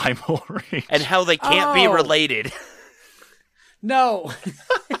versus Primal Rage. And how they can't be related. No.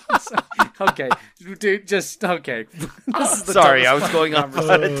 Okay, dude, just okay. Sorry, I was going off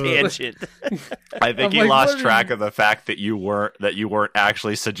on a tangent. I think I'm he like, lost what track of the fact that you weren't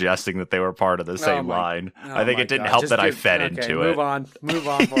actually suggesting that they were part of the same line. I think it didn't help that I fed into it. Move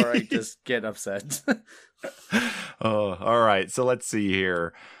on before I just get upset. Oh, all right. So let's see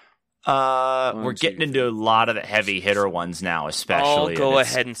here. We're getting into a lot of the heavy hitter ones now, especially. I'll go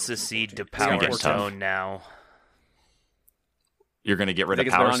ahead and secede to Power Stone now. You're going to get rid of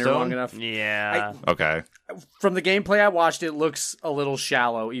It's been Power on here long Stone? enough. Yeah. Okay. From the gameplay I watched, it looks a little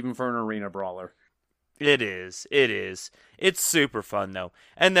shallow, even for an arena brawler. It is. It's super fun, though.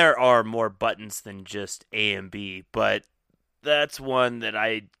 And there are more buttons than just A and B, but that's one that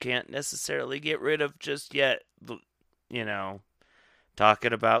I can't necessarily get rid of just yet. You know,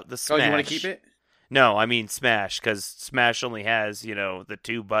 talking about the Smash. Oh, you want to keep it? No, I mean Smash, because Smash only has, the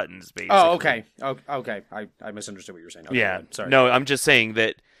 2 buttons, basically. Oh, okay. Okay. I misunderstood what you were saying. Okay, Yeah. sorry. No, I'm just saying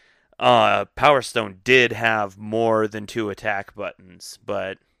that Power Stone did have more than 2 attack buttons,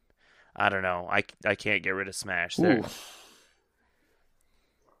 but I don't know. I can't get rid of Smash there.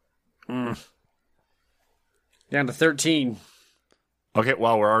 Down to 13. Okay,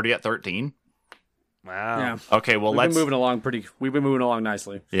 well, we're already at 13. Wow. Yeah. Okay, well, We've been moving along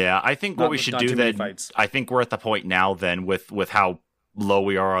nicely. Yeah, I think what we should do too many then, fights. I think we're at the point now then with how low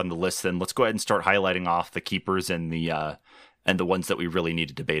we are on the list, then let's go ahead and start highlighting off the keepers and the ones that we really need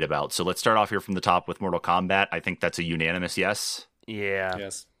to debate about. So let's start off here from the top with Mortal Kombat. I think that's a unanimous yes. Yeah.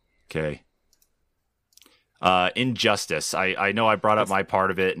 Yes. Okay. Injustice. I know I brought up my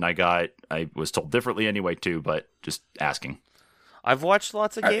part of it, and I was told differently anyway too, but just asking. I've watched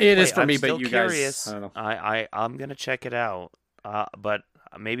lots of gameplay. It is for I'm me, but still you curious. guys, I don't know. I'm gonna check it out. But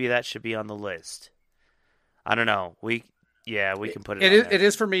maybe that should be on the list. I don't know. We can put it. It on is. there. It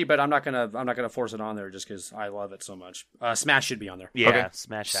is for me, but I'm not gonna force it on there just because I love it so much. Smash should be on there. Yeah, Okay.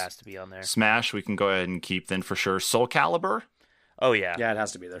 Smash has to be on there. Smash, we can go ahead and keep then for sure. Soul Calibur. Oh yeah. Yeah, it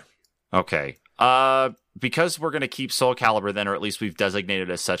has to be there. Okay. Because we're going to keep Soul Calibur then, or at least we've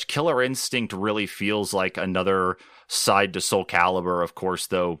designated as such, Killer Instinct really feels like another side to Soul Calibur, of course,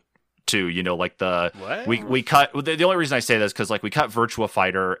 though, too. Like What? we cut, the only reason I say this, because like we cut Virtua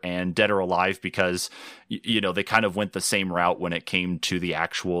Fighter and Dead or Alive because, they kind of went the same route when it came to the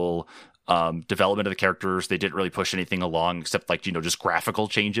actual development of the characters. They didn't really push anything along except like, just graphical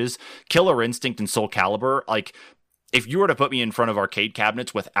changes. Killer Instinct and Soul Calibur, like, if you were to put me in front of arcade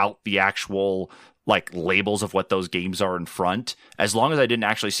cabinets without the actual like labels of what those games are in front, as long as I didn't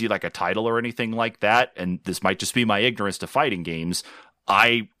actually see like a title or anything like that, and this might just be my ignorance to fighting games,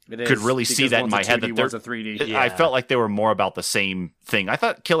 I could really see that in my head that one's a 3D. Yeah. I felt like they were more about the same thing. I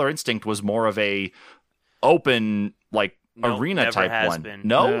thought Killer Instinct was more of a open like Nope, arena never type has one. been.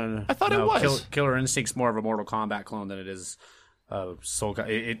 No? I thought it was. Killer Instinct's more of a Mortal Kombat clone than it is Soul.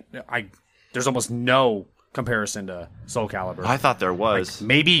 There's almost no comparison to Soul Calibur. I thought there was.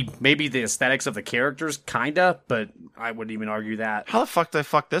 Maybe the aesthetics of the characters, kinda, but I wouldn't even argue that. How the fuck did I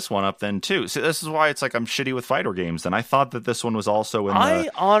fuck this one up then too? See, this is why it's like I'm shitty with fighter games. And I thought that this one was also in I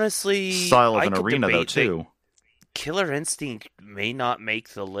the honestly style of I an could arena though debate that too. Killer Instinct may not make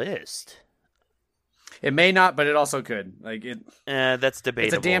the list. It may not, but it also could. Like it. That's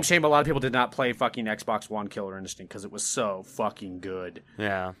debatable. It's a damn shame a lot of people did not play fucking Xbox One Killer Instinct because it was so fucking good.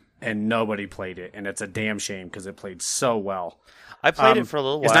 Yeah. And nobody played it, and it's a damn shame because it played so well. I played it for a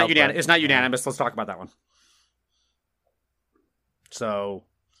little while. It's not unanimous. Let's talk about that one. So,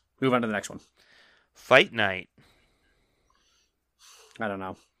 move on to the next one. Fight Night. I don't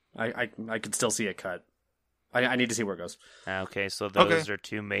know. I could still see it cut. I need to see where it goes. Okay, so those are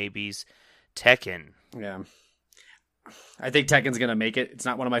 2 maybes. Tekken. Yeah. I think Tekken's going to make it. It's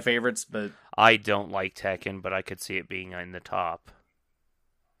not one of my favorites, but I don't like Tekken, but I could see it being in the top.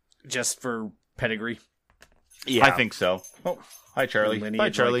 just for pedigree. Yeah. I think so. Oh, hi, Charlie. Lineage, Hi,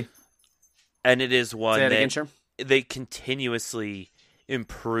 Charlie. And it is one Say that that again, sure. they continuously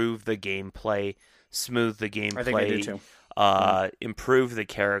improve the gameplay, smooth the gameplay. I think I do too. Improve the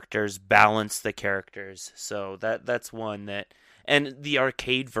characters, balance the characters. So that's one that, and the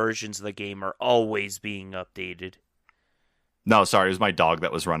arcade versions of the game are always being updated. No, sorry, it was my dog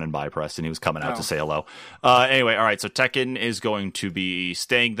that was running by, Preston. He was coming out to say hello. Anyway, all right, so Tekken is going to be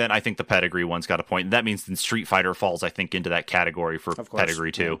staying then. I think the pedigree one's got a point. That means then Street Fighter falls, I think, into that category for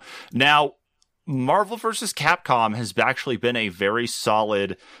pedigree too. Now, Marvel vs. Capcom has actually been a very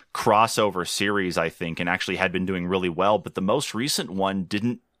solid crossover series, I think, and actually had been doing really well, but the most recent one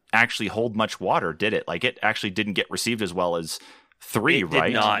didn't actually hold much water, did it? Like, it actually didn't get received as well as 3, it right?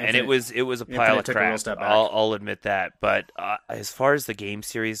 Did not, and it was a pile of crap. I'll admit that. But as far as the game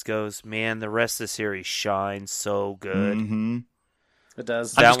series goes, man, the rest of the series shines so good. Mm-hmm. It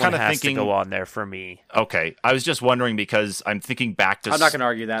does. I'm That just one kinda has thinking- to go on there for me. Okay, I was just wondering because I'm thinking back to... I'm not going to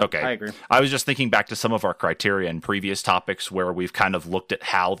argue that. Okay. I agree. I was just thinking back to some of our criteria in previous topics where we've kind of looked at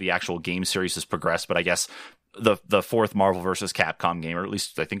how the actual game series has progressed, but I guess the fourth Marvel vs. Capcom game, or at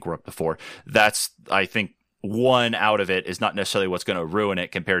least I think we're up to 4, that's, I think, one out of it is not necessarily what's going to ruin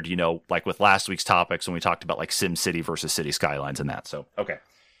it compared to, you know, like with last week's topics when we talked about like Sim City versus City Skylines and that. So, okay.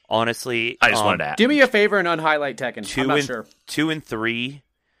 Honestly, I just wanted to add. Do me a favor and unhighlight Tekken. I'm not sure. 2 and 3,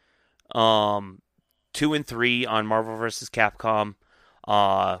 2 and 3 on Marvel vs. Capcom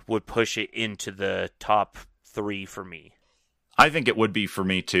would push it into the top 3 for me. I think it would be for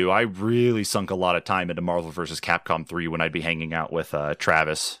me too. I really sunk a lot of time into Marvel vs. Capcom 3 when I'd be hanging out with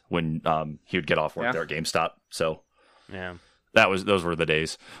Travis when he would get off work there at GameStop. So Yeah. those were the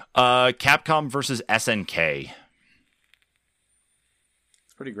days. Capcom versus SNK.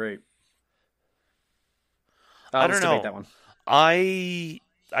 It's pretty great. I Let's don't know. debate that one.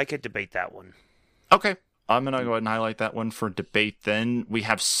 I could debate that one. Okay. I'm going to go ahead and highlight that one for debate then. We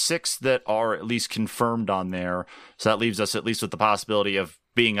have 6 that are at least confirmed on there. So that leaves us at least with the possibility of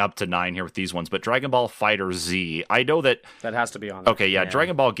being up to 9 here with these ones. But Dragon Ball Fighter Z, I know that... That has to be on there. Okay, yeah,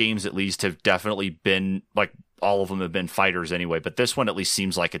 Dragon Ball games at least have definitely been, like, all of them have been fighters anyway. But this one at least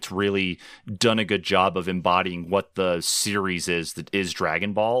seems like it's really done a good job of embodying what the series is that is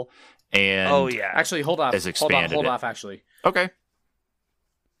Dragon Ball. And Oh, yeah. Actually, hold off. Has expanded Hold it. off, actually. Okay.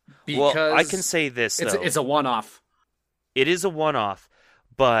 Because Well, I can say this, though. it's a one-off. It is a one-off,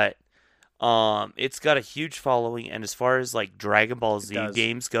 but it's got a huge following, and as far as like Dragon Ball Z does.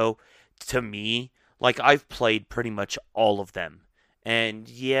 games go, to me, like I've played pretty much all of them. And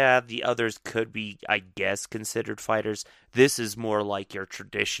yeah, the others could be, I guess, considered fighters. This is more like your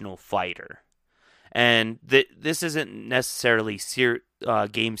traditional fighter. And this isn't necessarily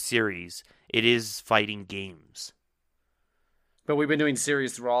game series. It is fighting games. But we've been doing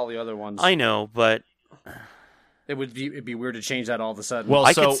series through all the other ones. I know, but It'd be weird to change that all of a sudden. Well,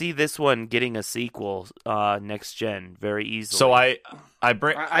 I so, could see this one getting a sequel next gen very easily. So I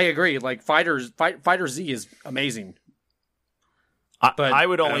bring... I agree. Like Fighter Z is amazing. But I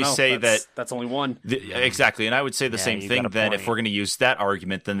would don't only know. say that's only one. Exactly, and I would say the Yeah, same you thing got a then. If point. we're going to use that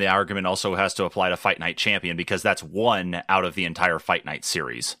argument, then the argument also has to apply to Fight Night Champion because that's one out of the entire Fight Night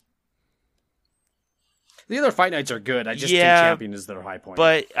series. The other Fight Nights are good. I just Yeah, think Champion is their high point.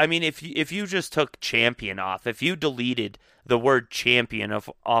 But I mean, if you just took champion off, if you deleted the word champion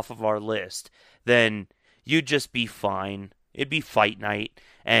off of our list, then you'd just be fine. It'd be Fight Night,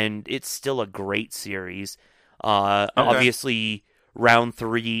 and it's still a great series. Obviously, Round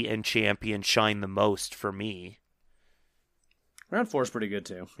 3 and Champion shine the most for me. Round 4 is pretty good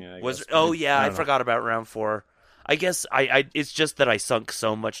too. Yeah. I don't know. forgot about Round 4. I guess I it's just that I sunk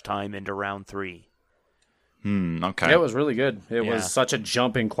so much time into Round 3. Okay. Yeah, it was really good. It Yeah. was such a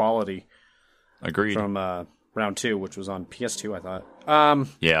jump in quality Agreed. from Round 2, which was on PS2, I thought.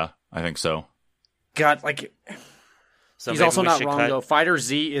 Yeah, I think so. God, like So he's maybe also we not should wrong cut- though. Fighter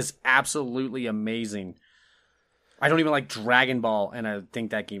Z is absolutely amazing. I don't even like Dragon Ball, and I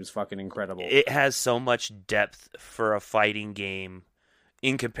think that game's fucking incredible. It has so much depth for a fighting game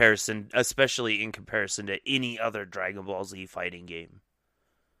in comparison, especially in comparison to any other Dragon Ball Z fighting game.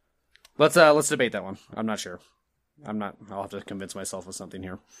 Let's debate that one. I'm not sure. I'll have to convince myself of something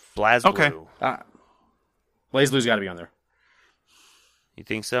here. BlazBlue. Okay. BlazBlue's got to be on there. You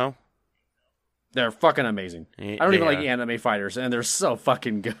think so? They're fucking amazing. Yeah, I don't they even like are. anime fighters, and they're so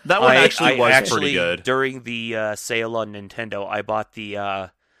fucking good. That one actually was actually, pretty good. During the sale on Nintendo, I bought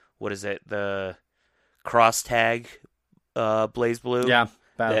the what is it? The Cross Tag BlazBlue. Yeah,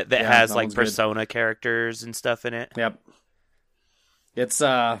 that yeah, has that like one's good. Persona characters and stuff in it. Yep.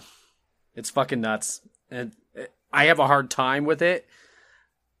 It's fucking nuts, and I have a hard time with it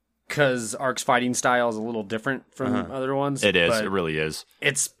because Ark's fighting style is a little different from other ones. It is. but It really is.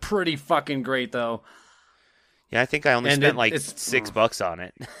 It's pretty fucking great though. Yeah, I think I only And spent like it's- $6 on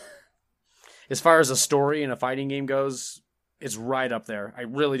it. As far as a story in a fighting game goes, it's right up there. I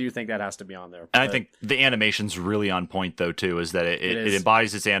really do think that has to be on there. And I But think the animation's really on point, though, too, is that it is.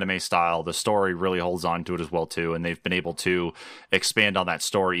 embodies its anime style. The story really holds on to it as well, too, and they've been able to expand on that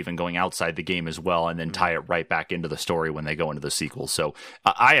story, even going outside the game as well, and then tie it right back into the story when they go into the sequel. So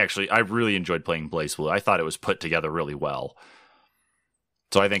I really enjoyed playing BlazBlue. I thought it was put together really well.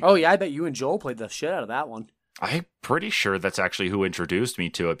 So I think Oh yeah, I bet you and Joel played the shit out of that one. I'm pretty sure that's actually who introduced me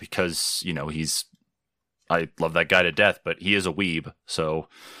to it because, you know, I love that guy to death, but he is a weeb, so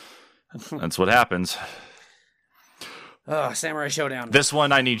that's what happens. Samurai Showdown. This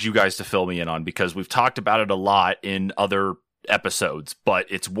one I need you guys to fill me in on because we've talked about it a lot in other episodes, but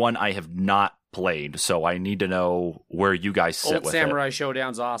it's one I have not played, so I need to know where you guys sit Old with Samurai it.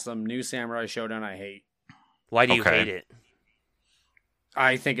 Showdown's awesome. New Samurai Showdown I hate. Why do you Okay. hate it?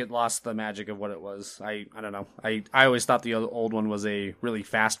 I think it lost the magic of what it was. I don't know. I always thought the old one was a really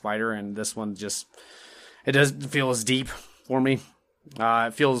fast fighter, and this one just it doesn't feel as deep for me.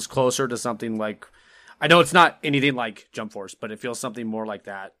 It feels closer to something like I know it's not anything like Jump Force, but it feels something more like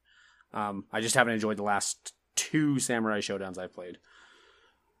that. I just haven't enjoyed the last 2 Samurai Showdowns I've played.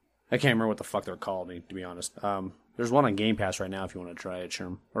 I can't remember what the fuck they're called, to be honest. There's one on Game Pass right now if you want to try it,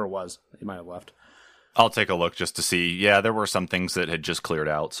 Sherm. Or it was. It might have left. I'll take a look just to see. Yeah, there were some things that had just cleared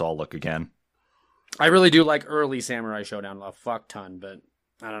out, so I'll look again. I really do like early Samurai Showdown a fuck ton, but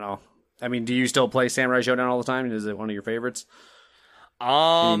I don't know. I mean, do you still play Samurai Showdown all the time? Is it one of your favorites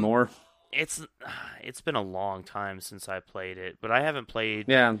anymore? It's been a long time since I played it, but I haven't played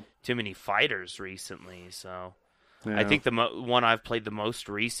Yeah. too many fighters recently, so Yeah. I think the one I've played the most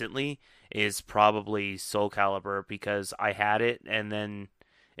recently is probably Soul Calibur because I had it and then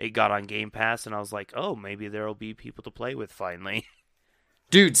it got on Game Pass and I was like, oh, maybe there'll be people to play with finally.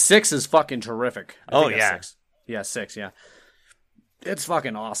 Dude, 6 is fucking terrific. I think that's yeah. 6. Yeah, 6, yeah. It's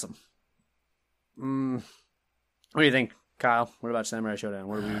fucking awesome. What do you think, Kyle? What about Samurai Showdown?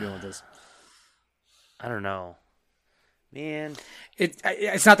 What are we doing with this? I don't know. Man.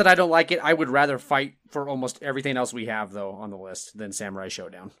 It's not that I don't like it. I would rather fight for almost everything else we have, though, on the list than Samurai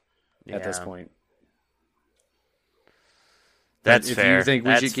Showdown at this point. That's if fair. you think we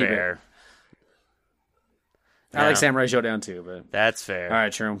That's should keep fair. it. I like Samurai Showdown, too, but... That's fair. All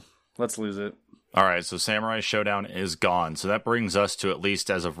right, True. Let's lose it. All right, so Samurai Showdown is gone. So that brings us to, at least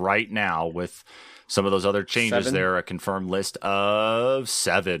as of right now, with some of those other changes 7? there, a confirmed list of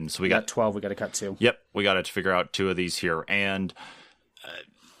 7. So we We got got 12. We got to cut 2. Yep, we got to figure out 2 of these here, and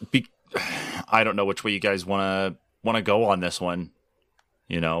I don't know which way you guys want to go on this one.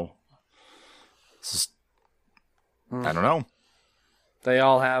 You know, I don't know. They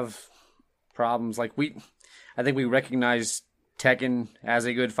all have problems. Like I think we recognize Tekken as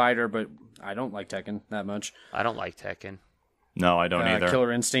a good fighter, but I don't like Tekken that much. I don't like Tekken. No, I don't either.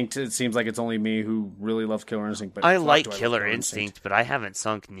 Killer Instinct. It seems like it's only me who really loves Killer Instinct. But I fuck, like do Killer Instinct, but I haven't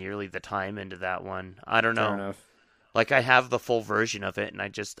sunk nearly the time into that one. I don't know. Fair enough. Like, I have the full version of it, and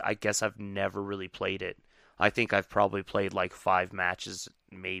I guess I've never really played it. I think I've probably played like 5 matches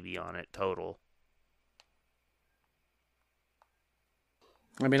maybe on it total.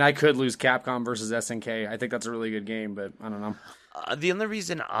 I mean, I could lose Capcom versus SNK. I think that's a really good game, but I don't know. The only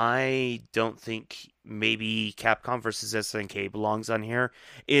reason I don't think maybe Capcom versus SNK belongs on here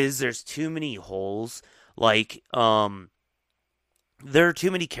is there's too many holes. Like, there are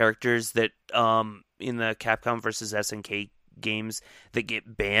too many characters that in the Capcom versus SNK games that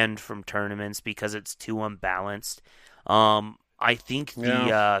get banned from tournaments because it's too unbalanced. I think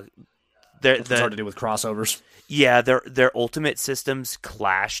It's hard to do with crossovers. Yeah, their ultimate systems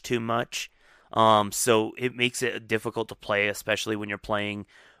clash too much. So it makes it difficult to play, especially when you're playing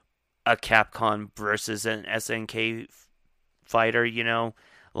a Capcom versus an SNK fighter, you know?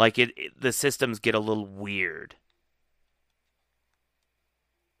 Like, the systems get a little weird.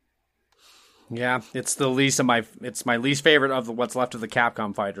 Yeah, it's the least of my. It's my least favorite of what's left of the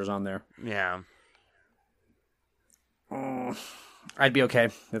Capcom fighters on there. Yeah. I'd be okay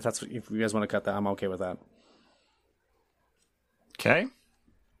if you guys want to cut that. I'm okay with that. Okay.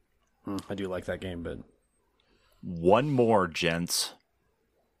 I do like that game, but One more, gents.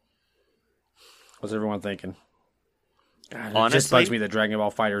 what's everyone thinking? God, it Honestly, just bugs me that Dragon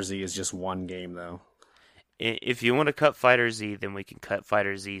Ball Fighter Z is just one game, though. if you want to cut Fighter Z, then we can cut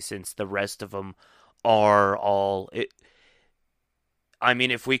Fighter Z since the rest of them are all. I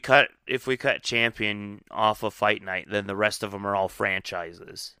mean, if we cut Champion off of Fight Night, then the rest of them are all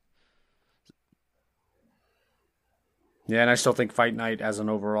franchises. Yeah, and I still think Fight Night as an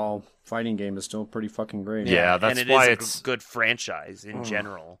overall fighting game is still pretty fucking great. Yeah, that's and it why is it's a good franchise in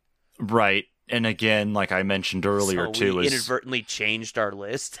general. Right. And again, like I mentioned earlier, So too, we is inadvertently changed our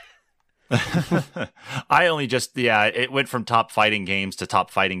list. I only just, it went from top fighting games to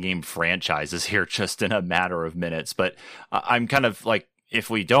top fighting game franchises here just in a matter of minutes. But I'm kind of like, if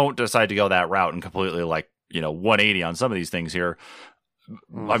we don't decide to go that route and completely 180 on some of these things here,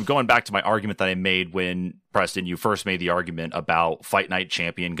 I'm going back to my argument that I made when, Preston, you first made the argument about Fight Night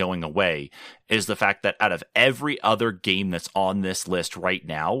Champion going away, is the fact that out of every other game that's on this list right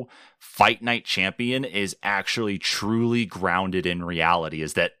now, Fight Night Champion is actually truly grounded in reality,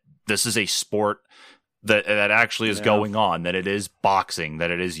 is that this is a sport that actually is going on, that it is boxing, that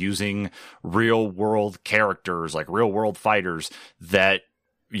it is using real world characters, like real world fighters that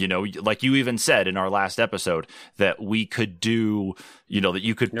you know, like you even said in our last episode that we could do, you know, that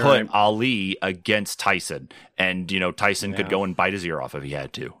you could put right. Ali against Tyson, and, you know, Tyson could go and bite his ear off if he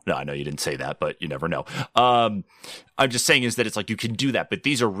had to. No, I know you didn't say that, but you never know. I'm just saying is that it's like you can do that, but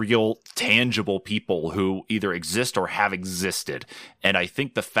these are real tangible people who either exist or have existed. And I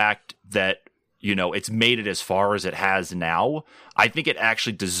think the fact that, you know, it's made it as far as it has now, I think it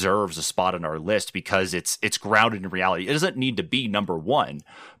actually deserves a spot on our list because it's grounded in reality. It doesn't need to be number one,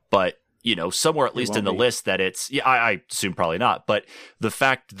 but, you know, somewhere at least in the list that it's, yeah, I assume probably not, but the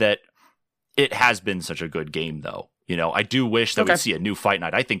fact that it has been such a good game, though, you know, I do wish that we'd see a new Fight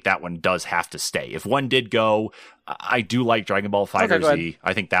Night. I think that one does have to stay. If one did go, I do like Dragon Ball FighterZ.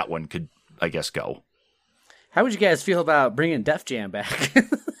 I think that one could, I guess, go. How would you guys feel about bringing Def Jam back?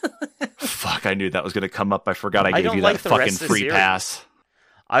 Fuck, I knew that was going to come up. I forgot I gave you that fucking free pass.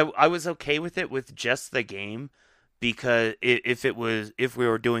 I was okay with it with just the game because if we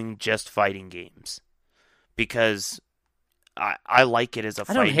were doing just fighting games, because I like it as a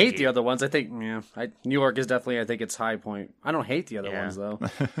fighting game. I don't hate the other ones. I think New York is definitely, I think it's high point. I don't hate the other ones though.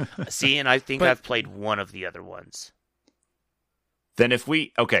 See, and I think I've played one of the other ones. Then if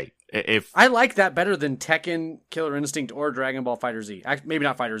I like that better than Tekken, Killer Instinct, or Dragon Ball FighterZ. Maybe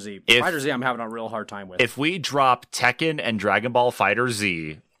not FighterZ. FighterZ I'm having a real hard time with. If we drop Tekken and Dragon Ball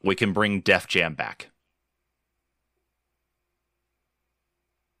FighterZ, we can bring Def Jam back.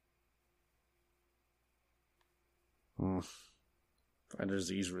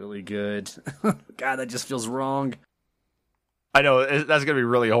 FighterZ is really good. God, that just feels wrong. I know, that's going to be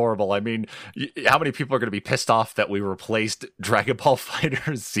really horrible. I mean, how many people are going to be pissed off that we replaced Dragon Ball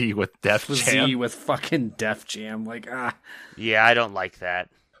FighterZ with Def Jam? Z with fucking Def Jam. Yeah, I don't like that.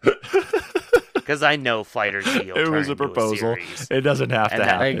 Because I know FighterZ will It was a proposal. It doesn't have to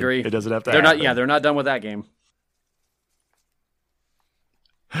happen. I agree. It doesn't have to happen. They're not done with that game.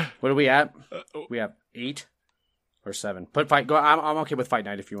 What are we at? We have 8 or 7. I'm okay with Fight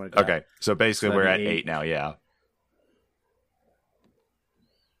Night if you want to do that. Okay, so basically we're at 8 now, yeah.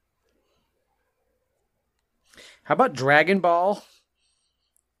 How about Dragon Ball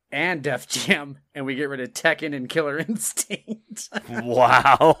and Def Jam, and we get rid of Tekken and Killer Instinct?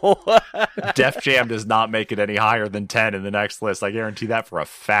 Wow. Def Jam does not make it any higher than 10 in the next list. I guarantee that for a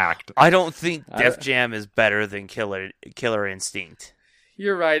fact. I don't think Def Jam is better than Killer Instinct.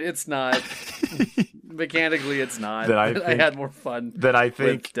 You're right, it's not. Mechanically, it's not. I had more fun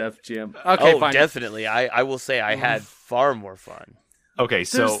with Def Jam. Okay, fine. Definitely. I will say I had far more fun. Okay,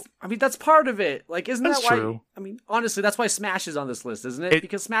 so that's part of it. Isn't that why? True. I mean, honestly, that's why Smash is on this list, isn't it?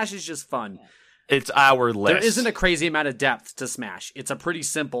 Because Smash is just fun. It's our list. There isn't a crazy amount of depth to Smash. It's a pretty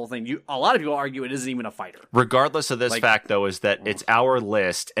simple thing. A lot of people argue it isn't even a fighter. Regardless of this fact, though, is that it's our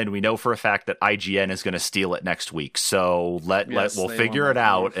list, and we know for a fact that IGN is going to steal it next week. So we'll figure it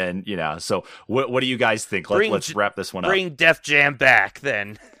out, and So what do you guys think? Let's wrap this one up. Bring Def Jam back,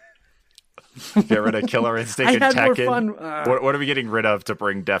 then. Get rid of Killer Instinct and Tekken. More fun. What are we getting rid of to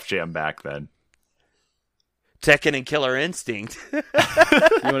bring Def Jam back then? Tekken and Killer Instinct. You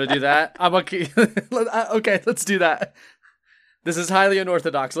want to do that? I'm okay. Okay, let's do that. This is highly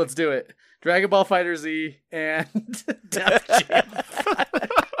unorthodox. Let's do it. Dragon Ball FighterZ and Def Jam.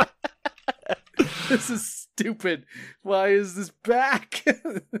 This is stupid. Why is this back?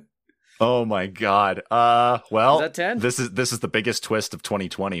 Oh my god. Well, is that 10? This is the biggest twist of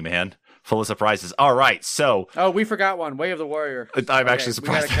 2020, man. Full of surprises. All right, so we forgot one. Way of the Warrior. I'm actually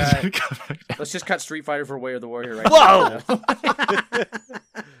surprised. Let's just cut Street Fighter for Way of the Warrior right Whoa!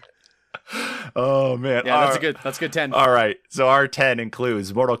 Oh man. Yeah, that's good 10. All right. So our 10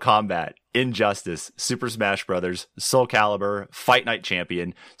 includes Mortal Kombat, Injustice, Super Smash Bros., Soul Calibur, Fight Night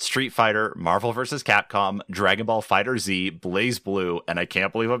Champion, Street Fighter, Marvel vs. Capcom, Dragon Ball FighterZ, Blaze Blue, and I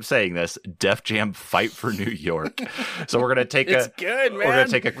can't believe I'm saying this, Def Jam Fight for New York. So we're gonna take good, man. We're gonna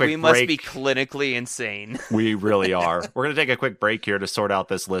take a quick break. We must be clinically insane. We really are. We're gonna take a quick break here to sort out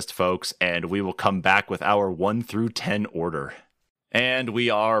this list, folks, and we will come back with our 1 through 10 order. And we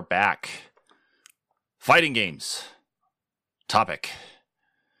are back. Fighting games. Topic.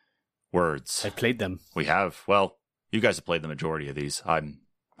 Words. I played them. We have. Well, you guys have played the majority of these.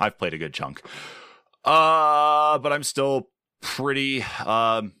 I've played a good chunk. But I'm still pretty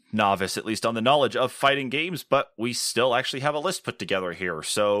novice, at least on the knowledge of fighting games, but we still actually have a list put together here.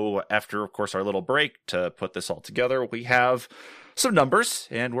 So after, of course, our little break to put this all together, we have some numbers,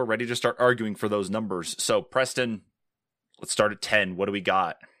 and we're ready to start arguing for those numbers. So, Preston, let's start at 10. What do we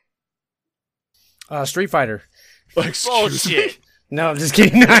got? Street Fighter. Bullshit. No, I'm just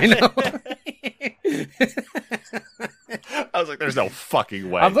kidding. I know. I was like, there's no fucking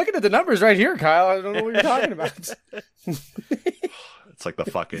way. I'm looking at the numbers right here, Kyle. I don't know what you're talking about. It's It's like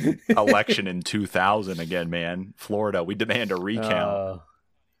the fucking election in 2000 again, man. Florida, we demand a recount.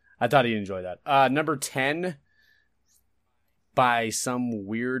 I thought he'd enjoy that. Number 10, by some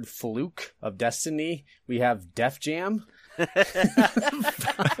weird fluke of destiny, we have Def Jam.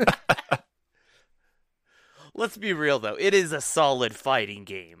 Let's be real, though. It is a solid fighting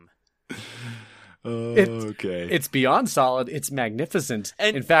game. Okay. It's beyond solid. It's magnificent.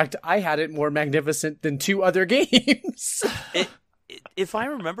 And in fact, I had it more magnificent than 2 other games. If I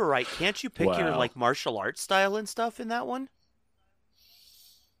remember right, can't you pick your like martial arts style and stuff in that one?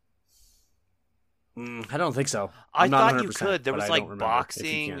 I don't think so. I thought you could. There was like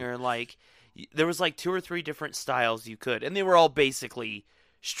boxing or like there was like 2 or 3 different styles you could, and they were all basically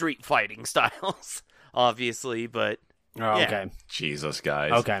street fighting styles, obviously. But yeah. Okay, Jesus,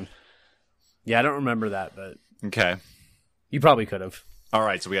 guys. Okay, yeah, I don't remember that, but okay, you probably could have. All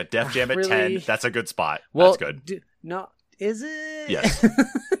right, so we got Def Jam at Really? 10. That's a good spot. Well, That's good. No, is it? Yes,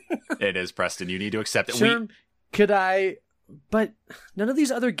 it is, Preston. You need to accept it. Sure, could I? But none of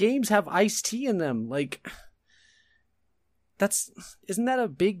these other games have Ice-T in them. Like, isn't that a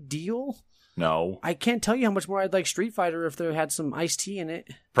big deal? No. I can't tell you how much more I'd like Street Fighter if there had some Ice-T in it.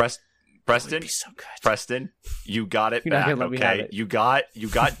 Preston, It'd be so good. Preston, you got it You're not back, gonna let me have okay? it. You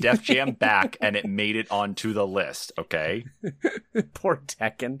got Def Jam back, and it made it onto the list, okay? Poor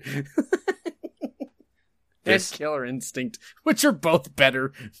Tekken. This- And Killer Instinct, which are both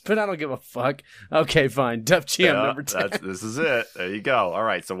better, but I don't give a fuck. Okay, fine. Def Jam Yeah, number 10. this is it. There you go. All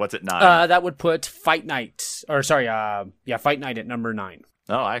right, so what's at 9? That would put Fight Night, Fight Night at number 9.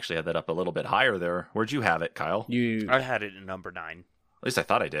 Oh, I actually had that up a little bit higher there. Where'd you have it, Kyle? I had it at number 9. At least I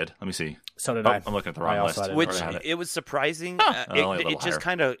thought I did. Let me see. So did I. I'm looking at the I wrong also list. had it. Which Where'd I have it? it was surprising. Only a little It just higher.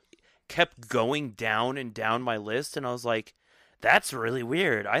 kind of kept going down and down my list, and I was like, "That's really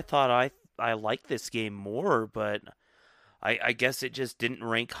weird." I thought I liked this game more, but I guess it just didn't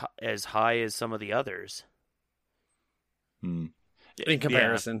rank as high as some of the others. In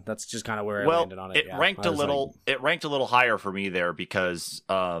comparison, that's just kind of where I landed on it. It ranked a little. It ranked a little higher for me there because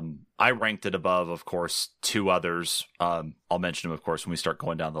I ranked it above, of course, 2 others. I'll mention them, of course, when we start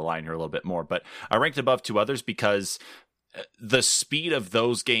going down the line here a little bit more. But I ranked above 2 others because the speed of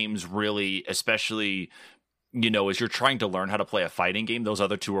those games really, especially, as you're trying to learn how to play a fighting game, those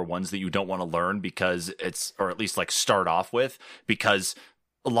other 2 are ones that you don't want to learn because or at least like start off with, because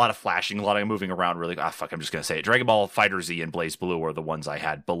a lot of flashing, a lot of moving around. Really, I'm just gonna say it. Dragon Ball FighterZ and Blaze Blue are the ones I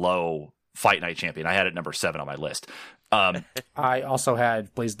had below Fight Night Champion. I had it number 7 on my list. I also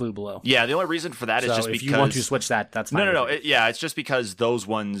had Blaze Blue below. Yeah, the only reason for that is just if because you want to switch that, that's fine. no. It's just because those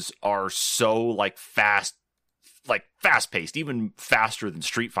ones are so like fast paced, even faster than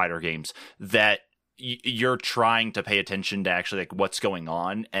Street Fighter games, that you're trying to pay attention to actually like what's going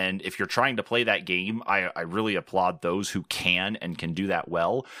on. And if you're trying to play that game, I really applaud those who can do that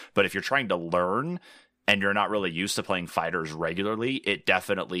well. But if you're trying to learn and you're not really used to playing fighters regularly, it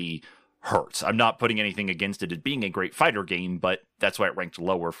definitely hurts. I'm not putting anything against it as being a great fighter game, but that's why it ranked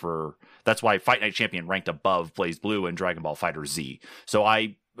lower that's why Fight Night Champion ranked above Blaze Blue and Dragon Ball FighterZ. So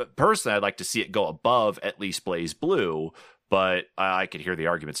personally, I'd like to see it go above at least Blaze Blue, but I could hear the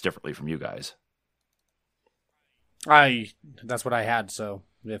arguments differently from you guys. That's what I had, so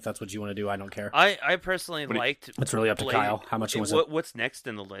if that's what you want to do, I don't care. I personally liked. It's really up to Kyle how much he wants. What's next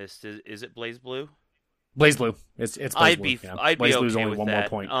in the list? Is it Blaze Blue? Blaze Blue. It's Blaze Blue. I'd Blaze be Blue's okay only with one that. more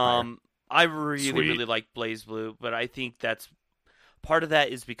point. Higher. I really Sweet. like Blaze Blue, but I think that's part of that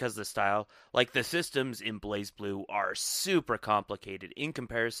is because of the style. Like the systems in Blaze Blue are super complicated in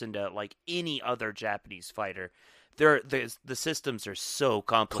comparison to like any other Japanese fighter. The systems are so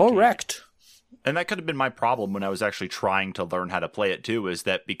complicated. Correct. And that could have been my problem when I was actually trying to learn how to play it too, is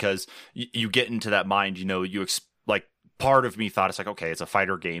that because you get into that mind, part of me thought it's like, okay, it's a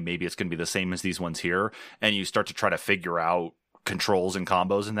fighter game. Maybe it's going to be the same as these ones here. And you start to try to figure out controls and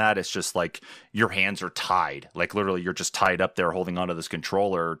combos and that. It's just like your hands are tied. Like literally you're just tied up there holding onto this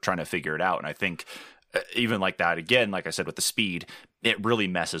controller trying to figure it out. And I think even like that, again, like I said, with the speed, it really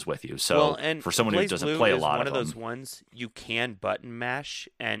messes with you. So for someone who doesn't play a lot of them, one of those ones you can button mash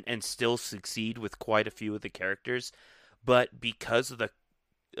and still succeed with quite a few of the characters, but because of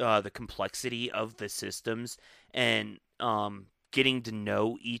the complexity of the systems and getting to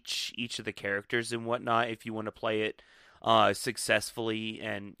know each of the characters and whatnot, if you want to play it successfully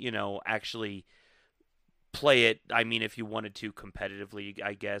and actually play it, I mean, if you wanted to competitively,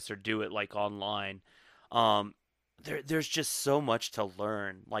 I guess, or do it like online. There's just so much to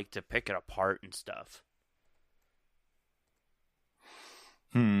learn, like to pick it apart and stuff.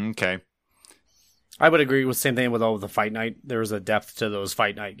 Okay. I would agree with the same thing with all of the Fight Night. There's a depth to those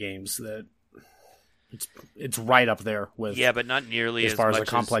Fight Night games that It's right up there with but not nearly as far as much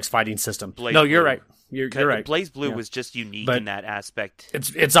a complex fighting system. Blaze No, you're Blue. right. You're right. Blaze Blue Yeah. was just unique But in that aspect.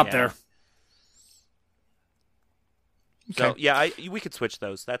 It's up there. So we could switch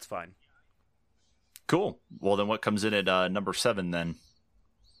those. That's fine. Cool. Well, then what comes in at number 7 then?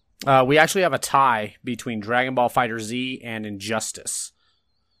 We actually have a tie between Dragon Ball Fighter Z and Injustice,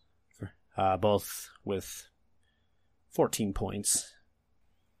 both with 14 points.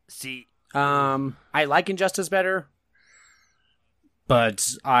 See, I like Injustice better, but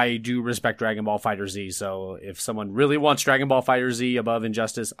I do respect Dragon Ball Fighter Z. So if someone really wants Dragon Ball Fighter Z above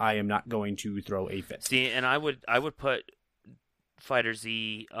Injustice, I am not going to throw a fit. See, and I would put Fighter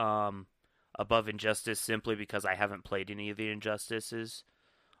Z above Injustice simply because I haven't played any of the Injustices.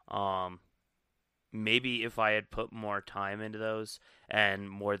 Maybe if I had put more time into those and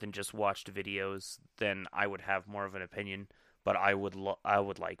more than just watched videos, then I would have more of an opinion. But I would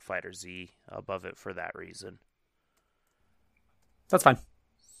like Fighter Z above it for that reason. That's fine.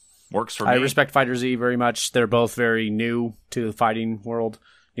 Works for me. I respect Fighter Z very much. They're both very new to the fighting world.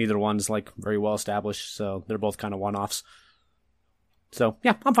 Neither one's very well established, so they're both kind of one-offs. So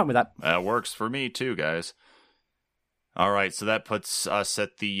yeah, I'm fine with that. That works for me too, guys. All right, so that puts us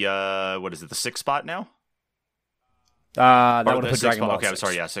at the the 6th spot now? That Or would the have put 6th Dragon spot. Ball Okay, I'm 6.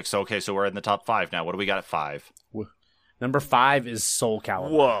 sorry, yeah, 6. Okay, so we're in the top 5 now. What do we got at 5? Number 5 is Soul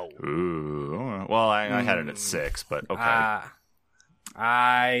Calibur. Whoa. Ooh. Well, I had it at 6, but okay.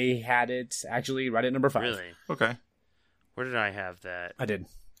 I had it actually right at number 5. Really? Okay. Where did I have that? I did.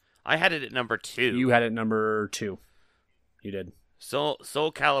 I had it at number 2. You had it number 2. You did. Soul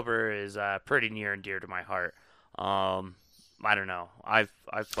Calibur is pretty near and dear to my heart. I don't know. I've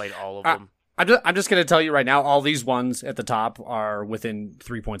played all of them. I'm just gonna tell you right now. All these ones at the top are within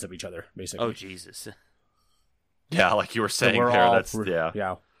 3 points of each other, basically. Oh Jesus! Yeah, like you were saying we're there. all,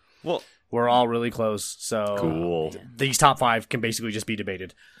 Yeah. Well, we're all really close. So Cool. These top 5 can basically just be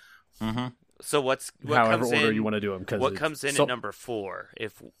debated. Mm-hmm. so what However comes order in? you want to do them. What comes in at number 4?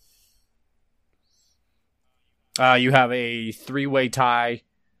 If you have a 3-way tie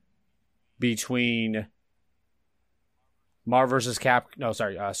between Super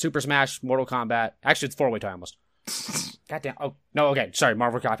Smash, Mortal Kombat. Actually, it's 4-way tie almost. Goddamn. Oh, no, okay. Sorry,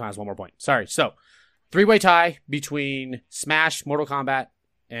 Marvel Capcom has 1 more point. Sorry. So, 3-way tie between Smash, Mortal Kombat,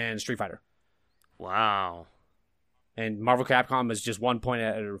 and Street Fighter. wow. And Marvel Capcom is just 1 point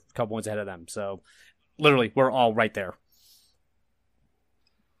a couple points ahead of them. So, literally, we're all right there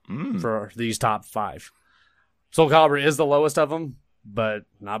for these top 5. Soul Calibur is the lowest of them, but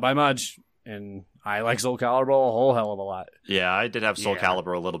not by much. And I like Soul Calibur a whole hell of a lot. Yeah, I did have Soul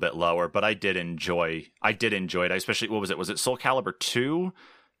Calibur a little bit lower, but I did enjoy it. Especially, what was it? Was it Soul Calibur 2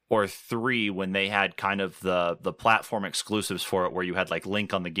 or 3 when they had kind of the platform exclusives for it, where you had like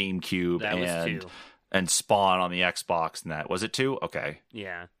Link on the GameCube That was 2. and Spawn on the Xbox and that? Was it 2? Okay.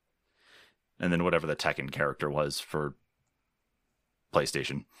 Yeah. And then whatever the Tekken character was for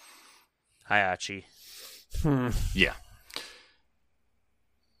PlayStation. Hayachi. Yeah.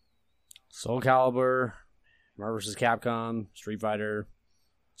 Soul Calibur, Marvel vs. Capcom, Street Fighter,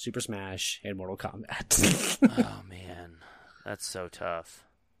 Super Smash, and Mortal Kombat. Oh man, that's so tough.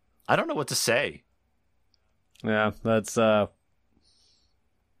 I don't know what to say. Yeah, that's I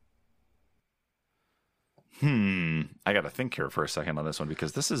got to think here for a second on this one,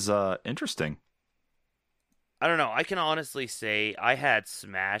 because this is interesting. I don't know. I can honestly say I had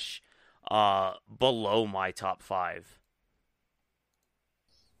Smash below my top 5.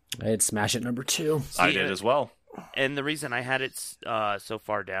 I had Smash at number 2. I did as well. And the reason I had it so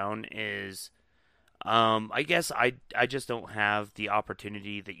far down is, I guess I just don't have the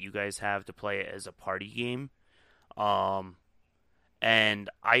opportunity that you guys have to play it as a party game. And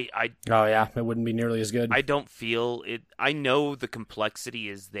I Oh yeah, it wouldn't be nearly as good. I don't feel it. I know the complexity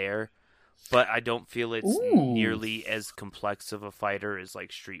is there, but I don't feel it's nearly as complex of a fighter as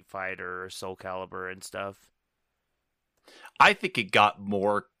like Street Fighter or Soul Calibur and stuff. I think it got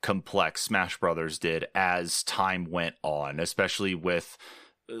more complex, Smash Brothers did, as time went on, especially with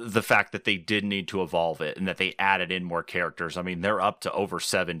the fact that they did need to evolve it and that they added in more characters. I mean, they're up to over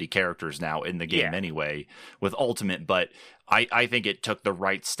 70 characters now in the game anyway with Ultimate, but I think it took the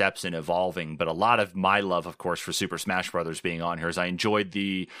right steps in evolving. But a lot of my love, of course, for Super Smash Brothers being on here is I enjoyed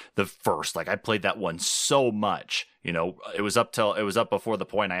the first. Like, I played that one so much. You know, it was up before the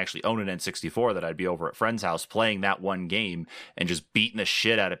point I actually owned an N64 that I'd be over at friend's house playing that one game and just beating the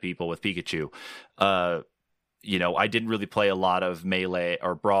shit out of people with Pikachu. You know, I didn't really play a lot of Melee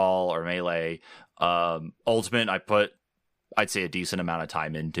or Brawl or Melee. Ultimate, I'd say a decent amount of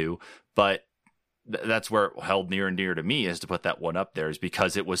time into, but that's where it held near and dear to me, is to put that one up there, is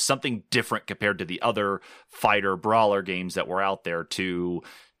because it was something different compared to the other fighter brawler games that were out there to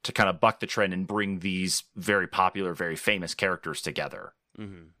kind of buck the trend and bring these very popular, very famous characters together.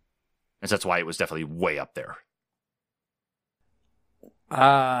 Mm-hmm. And so that's why it was definitely way up there.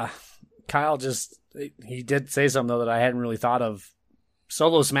 Kyle he did say something, though, that I hadn't really thought of.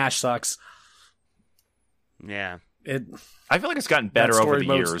 Solo Smash sucks. Yeah. I feel like it's gotten better over the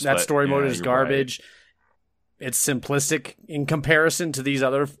years. That story mode is garbage. Right. It's simplistic in comparison to these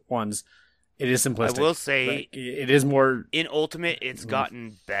other ones. It is simplistic. I will say, like, it is more... In Ultimate, it's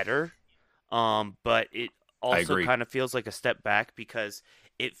gotten better, but it also kind of feels like a step back because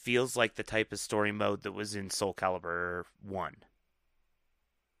it feels like the type of story mode that was in Soul Calibur 1.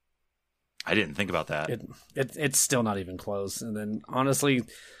 I didn't think about that. It's still not even close. And then, honestly,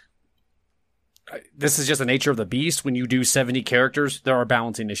 this is just the nature of the beast. When you do 70 characters, there are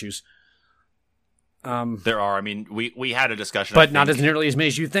balancing issues. There are. I mean, we had a discussion, but not as nearly as many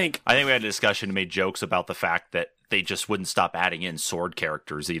as you think. I think we had a discussion and made jokes about the fact that they just wouldn't stop adding in sword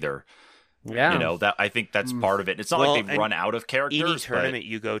characters either. Yeah, you know, that I think that's part of it. It's not like they've run out of characters. Any tournament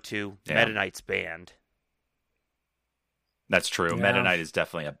you go to, Meta Knight's banned. That's true. Yeah. Meta Knight is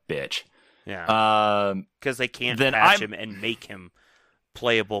definitely a bitch. Yeah, because they can't patch him and make him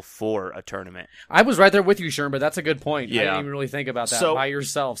playable for a tournament. I was right there with you, Sherm, but that's a good point. Yeah. I didn't even really think about that. So, by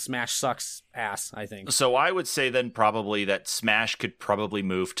yourself, Smash sucks ass, I think. So I would say then probably that Smash could probably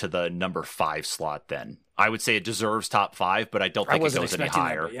move to the number 5 slot then. I would say it deserves top 5, but I don't think it goes any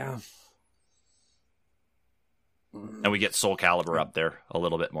higher. That, yeah. And we get Soul Calibur up there a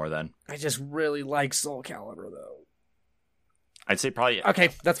little bit more then. I just really like Soul Calibur, though. I'd say probably... Okay,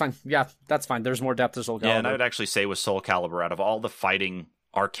 that's fine. Yeah, that's fine. There's more depth to Soul Calibur. Yeah, and I would actually say with Soul Calibur, out of all the fighting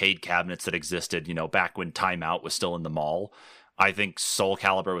arcade cabinets that existed, you know, back when Time Out was still in the mall, I think Soul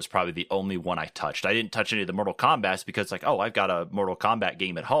Calibur was probably the only one I touched. I didn't touch any of the Mortal Kombats because, like, I've got a Mortal Kombat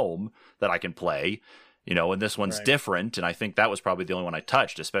game at home that I can play, you know, and this one's different, and I think that was probably the only one I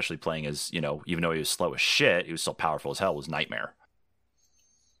touched, especially playing as, you know, even though he was slow as shit, he was still powerful as hell, was Nightmare.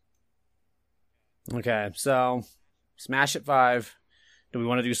 Okay, so Smash at 5. Do we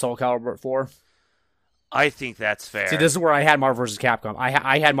want to do Soul Calibur at 4? I think that's fair. See, this is where I had Marvel vs. Capcom.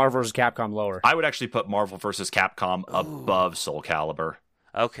 I had Marvel vs. Capcom lower. I would actually put Marvel vs. Capcom above Soul Calibur.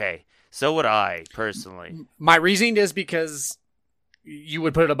 Okay, so would I, personally. My reasoning is because you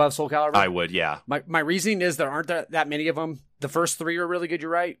would put it above Soul Calibur? I would, yeah. My reasoning is there aren't that many of them. The first 3 are really good, you're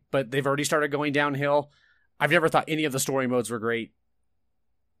right, but they've already started going downhill. I've never thought any of the story modes were great.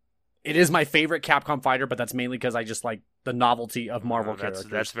 It is my favorite Capcom fighter, but that's mainly because I just like the novelty of Marvel characters.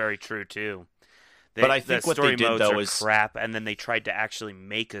 That's very true, too. But I think what they did, though, is crap, and then they tried to actually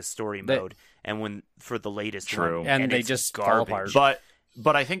make a story mode, and for the latest one, and they just fall apart.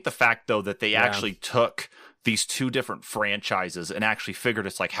 But I think the fact, though, that they actually took these 2 different franchises and actually figured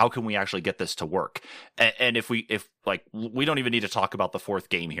it's like, how can we actually get this to work? And if we don't even need to talk about the 4th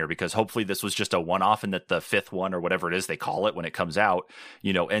game here, because hopefully this was just a one-off, and that the 5th one, or whatever it is they call it when it comes out,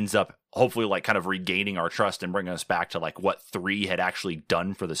 you know, ends up hopefully like kind of regaining our trust and bringing us back to like what 3 had actually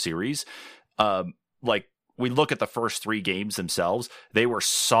done for the series. Like, we look at the first 3 games themselves, they were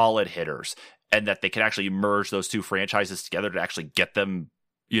solid hitters, and that they could actually merge those 2 franchises together to actually get them,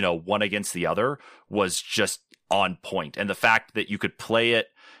 you know, one against the other was just on point. And the fact that you could play it,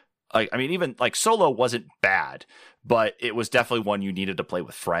 I mean, even like Solo wasn't bad, but it was definitely one you needed to play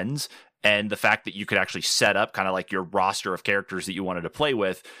with friends. And the fact that you could actually set up kind of like your roster of characters that you wanted to play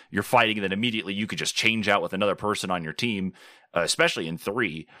with, you're fighting, and then immediately you could just change out with another person on your team, especially in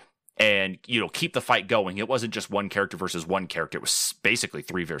 3. And, you know, keep the fight going. It wasn't just one character versus one character. It was basically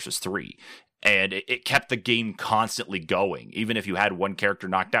 3 versus 3. And it kept the game constantly going. Even if you had one character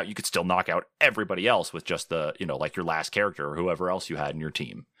knocked out, you could still knock out everybody else with just the, you know, like your last character or whoever else you had in your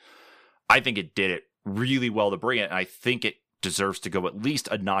team. I think it did it really well to bring it. And I think it deserves to go at least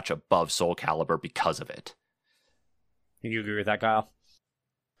a notch above Soul Calibur because of it. Can you agree with that, Kyle?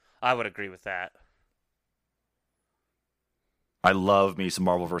 I would agree with that. I love me some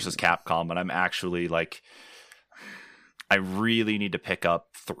Marvel vs. Capcom, and I'm actually like, I really need to pick up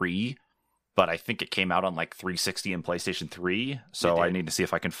 3, but I think it came out on like 360 and PlayStation 3, so I need to see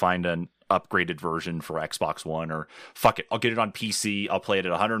if I can find an upgraded version for Xbox One, or fuck it, I'll get it on PC, I'll play it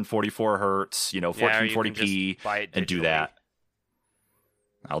at 144 hertz, you know, 1440p, and do that.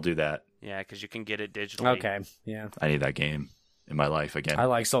 I'll do that. Yeah, because you can get it digitally. Okay, yeah. I need that game in my life again. I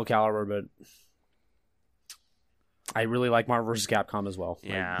like Soul Calibur, but I really like Marvel vs. Capcom as well.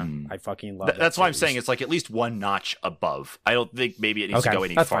 Yeah. I fucking love That's why I'm saying it's like at least one notch above. I don't think maybe it needs to go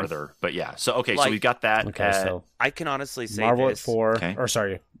any farther. Fine. But yeah. So, okay, so we've got that. Okay, so I can honestly say Marvel this. at 4. Okay. Or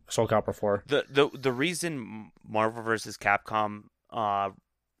sorry, Soul Calibur 4. The reason Marvel vs. Capcom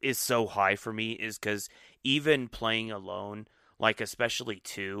is so high for me is because even playing alone, like especially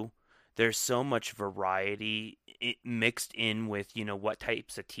 2, there's so much variety mixed in with, what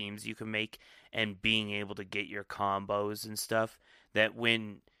types of teams you can make and being able to get your combos and stuff, that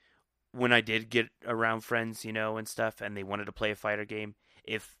when I did get around friends, and stuff, and they wanted to play a fighter game,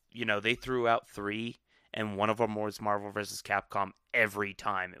 if, they threw out 3 and one of them was Marvel vs. Capcom, every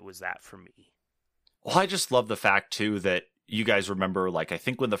time it was that for me. Well, I just love the fact, too, that you guys remember, like, I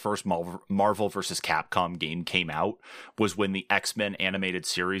think when the first Marvel vs. Capcom game came out was when the X-Men animated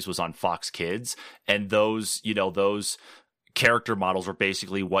series was on Fox Kids, and those character models were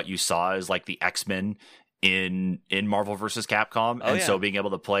basically what you saw as, like, the X-Men in Marvel vs. Capcom. So being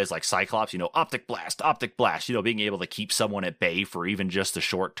able to play as like Cyclops, optic blast, being able to keep someone at bay for even just a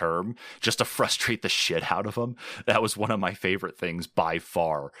short term, just to frustrate the shit out of them. That was one of my favorite things by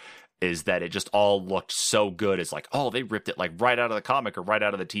far, is that it just all looked so good. It's like, oh, they ripped it like right out of the comic or right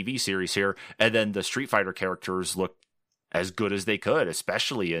out of the TV series here. And then the Street Fighter characters look as good as they could,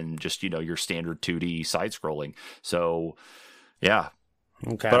 especially in just, your standard 2D side scrolling. So yeah.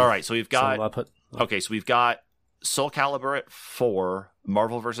 Okay. But all right, so we've got so we've got Soul Calibur at 4,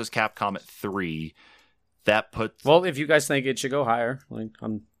 Marvel vs. Capcom at 3. That puts. Well, if you guys think it should go higher, like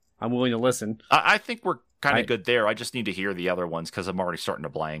I'm willing to listen. I think we're kind of good there. I just need to hear the other ones because I'm already starting to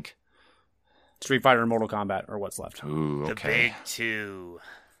blank. Street Fighter and Mortal Kombat are what's left. Ooh, okay. The big 2.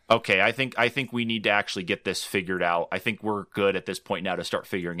 Okay, I think we need to actually get this figured out. I think we're good at this point now to start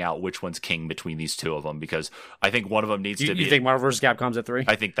figuring out which one's king between these two of them, because I think one of them needs to be. You think Marvel vs. Capcom's at 3?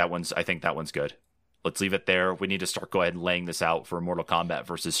 I think that one's good. Let's leave it there. We need to go ahead and laying this out for Mortal Kombat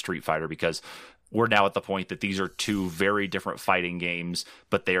versus Street Fighter, because we're now at the point that these are two very different fighting games,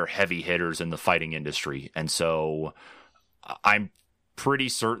 but they are heavy hitters in the fighting industry. And so I'm pretty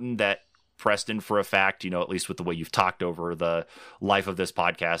certain that Preston, for a fact, at least with the way you've talked over the life of this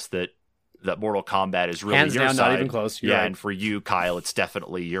podcast, that Mortal Kombat is really hands your down, side. not even close. You're yeah, right. And for you, Kyle, it's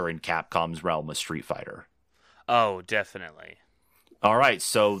definitely you're in Capcom's realm with Street Fighter. Oh, definitely. All right,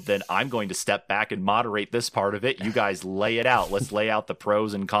 so then I'm going to step back and moderate this part of it. You guys lay it out. Let's lay out the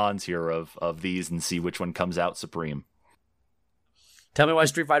pros and cons here of these and see which one comes out supreme. Tell me why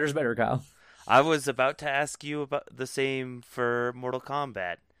Street Fighter's better, Kyle. I was about to ask you about the same for Mortal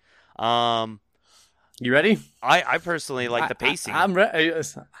Kombat. You ready? I personally like the pacing. I'm ready.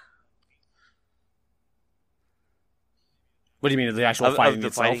 What do you mean, the actual fighting of the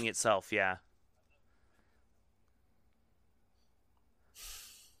itself? fighting itself, yeah.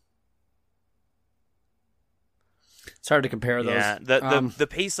 It's hard to compare those. Yeah, the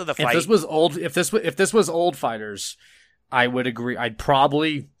pace of the fight. If this was old fighters, I would agree. I'd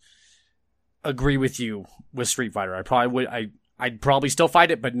probably agree with you with Street Fighter. I'd probably still fight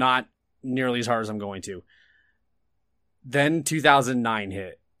it, but not nearly as hard as I'm going to. Then 2009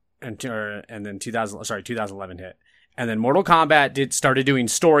 hit, and then 2011 hit, and then Mortal Kombat started doing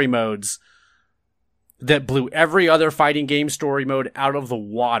story modes that blew every other fighting game story mode out of the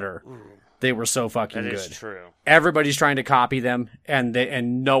water. Ooh, they were so fucking good. That is true. Everybody's trying to copy them,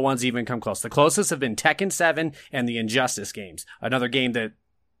 and no one's even come close. The closest have been Tekken 7 and the Injustice games, another game that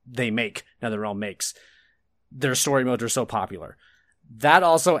NetherRealm makes. Their story modes are so popular. That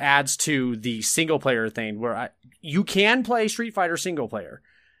also adds to the single player thing where you can play Street Fighter single player,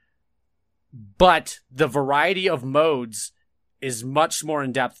 but the variety of modes is much more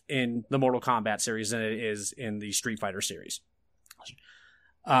in depth in the Mortal Kombat series than it is in the Street Fighter series.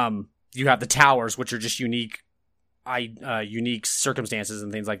 You have the towers, which are just unique circumstances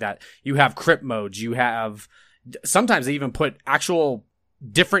and things like that. You have crypt modes. You have, sometimes they even put actual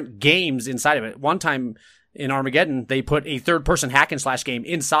different games inside of it. One time in Armageddon, they put a third-person hack-and-slash game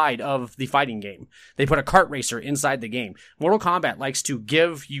inside of the fighting game. They put a kart racer inside the game. Mortal Kombat likes to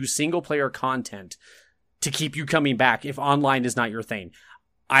give you single-player content to keep you coming back if online is not your thing.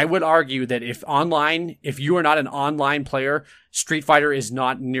 I would argue that if you are not an online player, Street Fighter is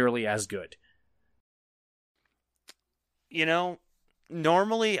not nearly as good.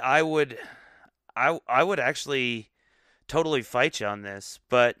 Normally I would actually totally fight you on this,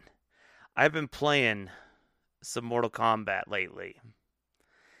 but I've been playing some Mortal Kombat lately.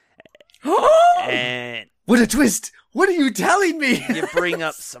 And what a twist! What are you telling me? You bring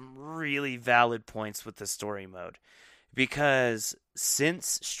up some really valid points with the story mode. Because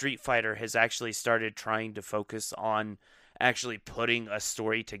since Street Fighter has actually started trying to focus on actually putting a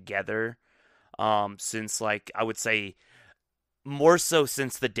story together, since I would say more so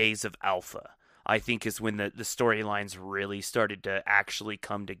since the days of Alpha, I think is when the storylines really started to actually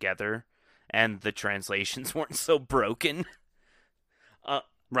come together and the translations weren't so broken.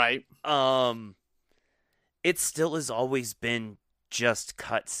 Right. It still has always been just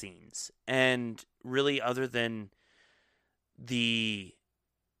cutscenes, and really, other than the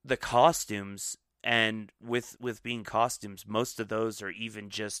costumes, and with being costumes, most of those are even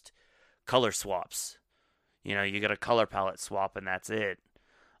just color swaps. You get a color palette swap, and that's it.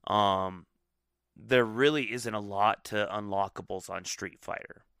 There really isn't a lot to unlockables on Street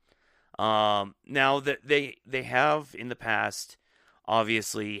Fighter. Now that they have in the past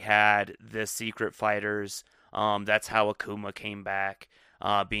obviously had the secret fighters. That's how Akuma came back,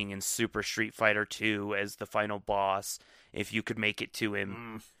 being in Super Street Fighter 2 as the final boss. If you could make it to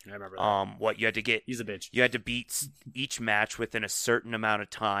him, I remember that. what you had to get, He's a bitch. You had to beat each match within a certain amount of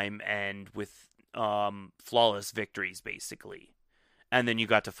time and with flawless victories, basically. And then you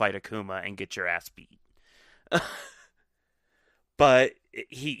got to fight Akuma and get your ass beat. But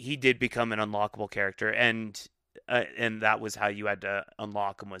he did become an unlockable character, and that was how you had to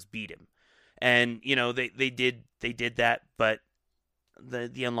unlock him, was beat him. And they did that, but the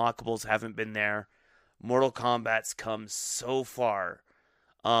unlockables haven't been there. Mortal Kombat's come so far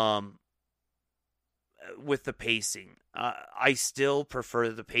with the pacing. I still prefer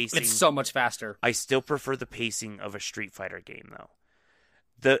the pacing. It's so much faster. I still prefer the pacing of a Street Fighter game, though.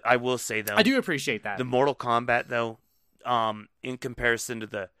 I will say, though, I do appreciate that. The Mortal Kombat, though, in comparison to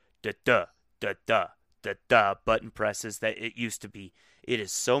the button presses that it used to be, it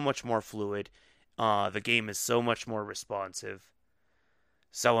is so much more fluid. The game is so much more responsive.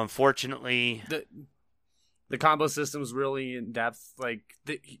 So unfortunately, the combo system is really in depth. Like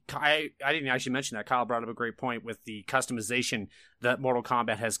I didn't actually mention that. Kyle brought up a great point with the customization that Mortal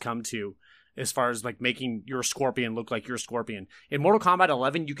Kombat has come to, as far as like making your Scorpion look like your Scorpion. In Mortal Kombat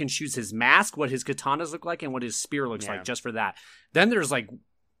 11, you can choose his mask, what his katanas look like, and what his spear looks like, just for that. Then there's like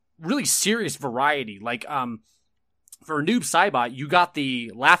really serious variety. Like for Noob Saibot, you got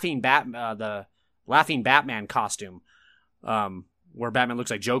the laughing Batman costume, where Batman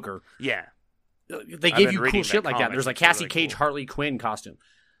looks like Joker. Yeah. They gave you cool shit like that. There's a Cassie Cage Harley Quinn costume.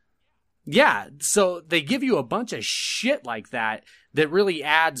 Yeah, so they give you a bunch of shit like that really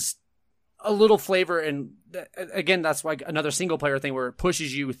adds a little flavor. And again, that's like another single player thing where it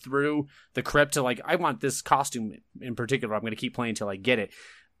pushes you through the crypt to like, I want this costume in particular. I'm going to keep playing until I get it.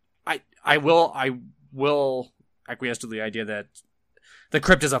 I will acquiesce to the idea that the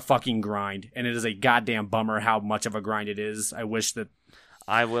crypt is a fucking grind, and it is a goddamn bummer how much of a grind it is. I wish that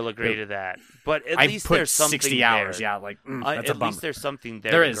I will agree to that, but at least put there's something 60 there. hours. Yeah, like that's a bummer. At least there's something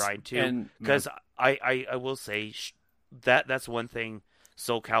there There to is. grind to. Because I will say that's one thing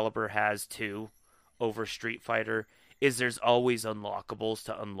Soul Calibur has too over Street Fighter is there's always unlockables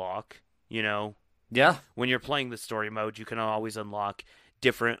to unlock. Yeah. When you're playing the story mode, you can always unlock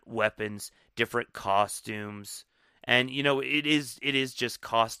different weapons, different costumes. And it is just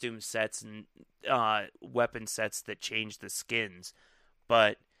costume sets and weapon sets that change the skins,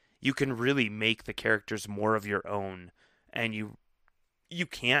 but you can really make the characters more of your own, and you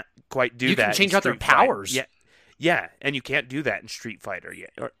can't quite do that. You can change out their powers. Yeah, and you can't do that in Street Fighter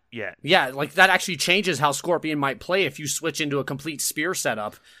yet. Yeah, like that actually changes how Scorpion might play if you switch into a complete spear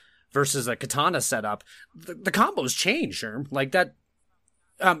setup versus a katana setup. The combos change, Sherm. Like that.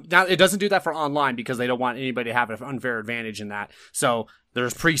 Now, it doesn't do that for online because they don't want anybody to have an unfair advantage in that. So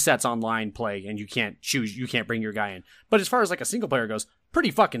there's presets online play, and you can't bring your guy in. But as far as like a single player goes,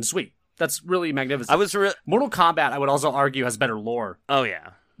 pretty fucking sweet. That's really magnificent. Mortal Kombat, I would also argue, has better lore. Oh,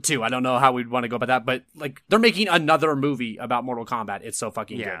 yeah. Too. I don't know how we'd want to go about that, but like they're making another movie about Mortal Kombat. It's so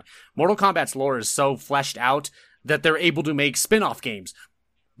fucking good. Mortal Kombat's lore is so fleshed out that they're able to make spin-off games.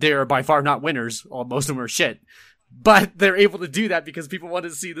 They're by far not winners. Most of them are shit. But they're able to do that because people want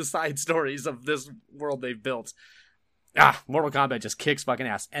to see the side stories of this world they've built. Mortal Kombat just kicks fucking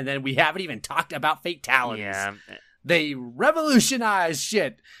ass. And then we haven't even talked about fatalities. Yeah. They revolutionized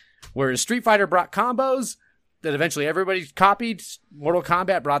shit. Whereas Street Fighter brought combos that eventually everybody copied, Mortal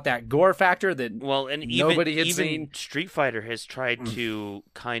Kombat brought that gore factor that nobody had seen. Street Fighter has tried to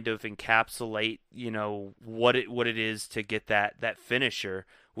kind of encapsulate, what it is to get that finisher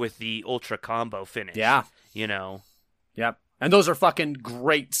with the ultra combo finish. Yeah. Yep. And those are fucking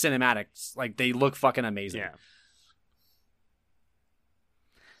great cinematics. Like, they look fucking amazing. Yeah.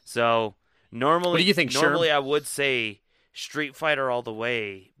 So, normally... What do you think, Normally, Sherm? I would say Street Fighter all the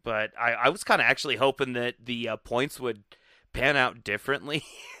way, but I was kind of actually hoping that the points would pan out differently.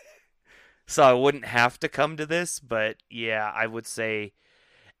 So I wouldn't have to come to this, but yeah, I would say...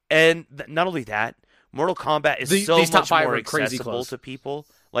 And not only that, Mortal Kombat is so much more accessible to people.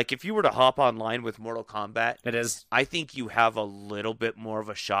 Like, if you were to hop online with Mortal Kombat, it is. I think you have a little bit more of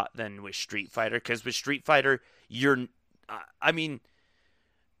a shot than with Street Fighter. Because with Street Fighter,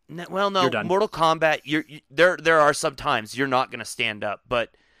 Well, no, Mortal Kombat. There are some times you're not going to stand up, but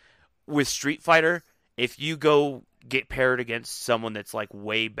with Street Fighter, if you go get paired against someone that's like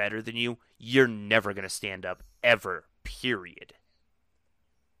way better than you, you're never going to stand up ever. Period.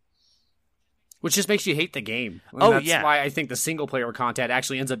 Which just makes you hate the game. That's why I think the single player content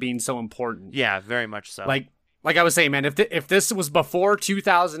actually ends up being so important. Yeah, very much so. Like I was saying, man, if this was before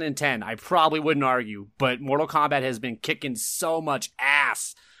 2010, I probably wouldn't argue. But Mortal Kombat has been kicking so much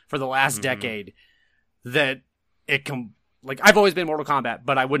ass for the last decade that it can. Like, I've always been Mortal Kombat,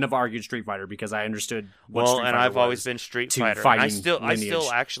 but I wouldn't have argued Street Fighter because I understood what Street Fighter was. Well, and I've always been Street Fighter. I still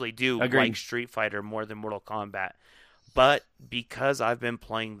actually do like Street Fighter more than Mortal Kombat. But because I've been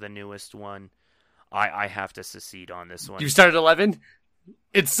playing the newest one, I have to secede on this one. You started 11?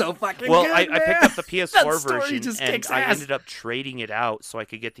 It's so fucking good, I picked up the PS4 version, and I ass. ended up trading it out so I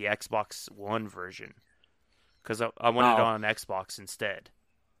could get the Xbox One version. Because I wanted it on Xbox instead.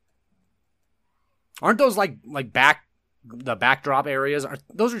 Aren't those like the backdrop areas?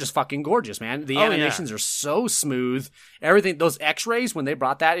 Those are just fucking gorgeous, man. The animations are so smooth. Everything, those X-rays, when they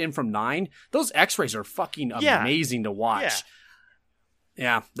brought that in from 9, those X-rays are fucking amazing to watch.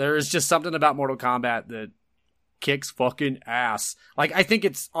 Yeah, there is just something about Mortal Kombat that kicks fucking ass. Like, I think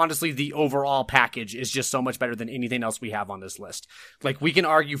it's honestly the overall package is just so much better than anything else we have on this list. Like, we can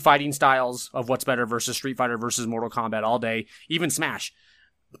argue fighting styles of what's better versus Street Fighter versus Mortal Kombat all day, even Smash.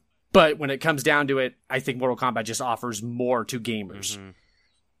 But when it comes down to it, I think Mortal Kombat just offers more to gamers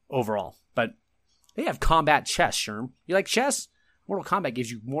overall. But they have combat chess, Sherm. You like chess? Mortal Kombat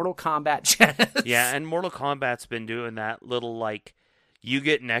gives you Mortal Kombat chess. Yeah, and Mortal Kombat's been doing that little, like, you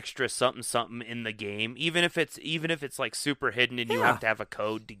get an extra something in the game, even if it's like super hidden and you have to have a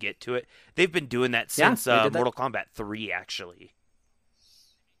code to get to it. They've been doing that since Mortal Kombat 3, actually.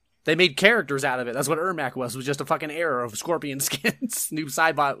 They made characters out of it. That's what Ermac was just a fucking error of scorpion skins. Noob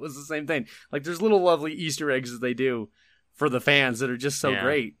Saibot was the same thing. Like, there's little lovely Easter eggs that they do for the fans that are just so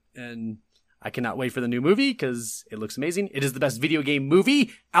great. And I cannot wait for the new movie because it looks amazing. It is the best video game movie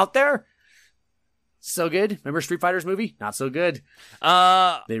out there. So good. Remember Street Fighter's movie? Not so good.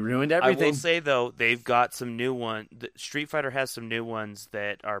 They ruined everything. I will say, though, they've got some new ones. Street Fighter has some new ones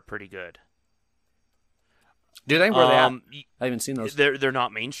that are pretty good. Do they? Where they at? I haven't seen those. They're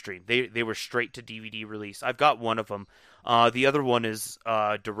not mainstream. They were straight to DVD release. I've got one of them. The other one is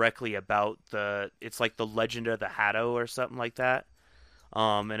directly about it's like the Legend of the Hatto or something like that.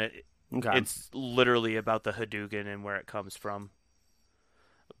 And it's literally about the Hadouken and where it comes from.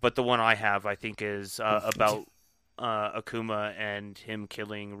 But the one I have, I think, is about Akuma and him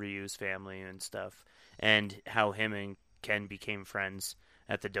killing Ryu's family and stuff, and how him and Ken became friends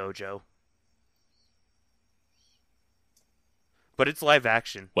at the dojo. But it's live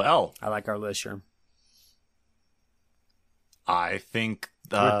action. Well, I like our list, Sherm. I think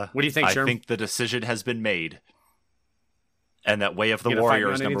what do you think, Sherm? I think the decision has been made, and that Way of the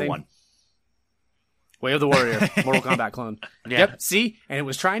Warrior is number 1. Way of the Warrior, Mortal Kombat clone. Yeah. Yep. See, and it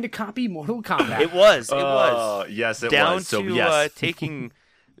was trying to copy Mortal Kombat. It was. Yes, it down was. So, to taking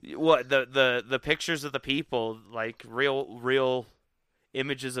the pictures of the people, like real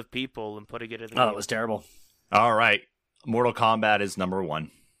images of people, and putting it in. It was terrible. All right. Mortal Kombat is number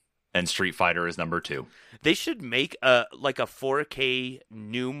 1, and Street Fighter is number 2. They should make a 4K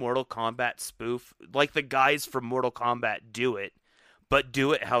new Mortal Kombat spoof, like the guys from Mortal Kombat do it, but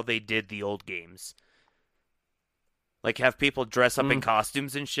do it how they did the old games. Like, have people dress up in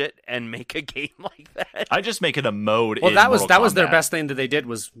costumes and shit and make a game like that. I just make it a mode. Well, that was their best thing that they did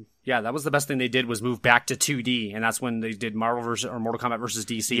was that was the best thing they did was move back to 2D, and that's when they did Mortal Kombat versus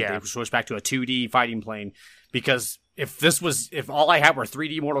DC. Yeah. They switched back to a 2D fighting plane because if all I had were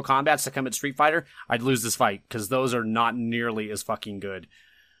 3D Mortal Kombats to come at Street Fighter, I'd lose this fight because those are not nearly as fucking good.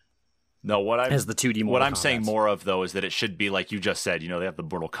 No, as the 2D Mortal what I'm Kombats. saying more of, though, is that it should be like you just said, they have the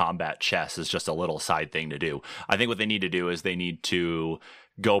Mortal Kombat chess as just a little side thing to do. I think what they need to do is they need to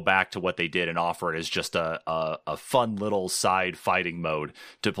go back to what they did and offer it as just a fun little side fighting mode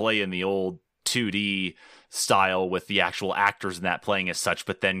to play in the old 2D style with the actual actors in that playing as such,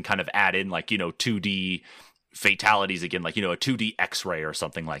 but then kind of add in 2D fatalities again, like, a 2D X-ray or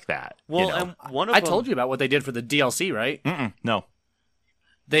something like that. Well, I told you about what they did for the DLC, right? No.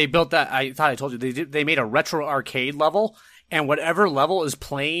 They built that. I thought I told you they made a retro arcade level, and whatever level is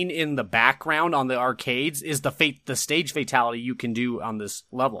playing in the background on the arcades is the stage fatality you can do on this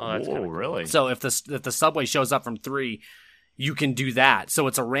level. Oh, really? So if the subway shows up from 3, you can do that. So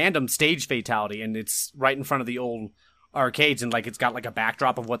it's a random stage fatality, and it's right in front of the old arcades, and it's got a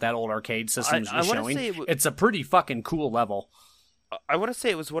backdrop of what that old arcade system is showing. It's a pretty fucking cool level. I want to say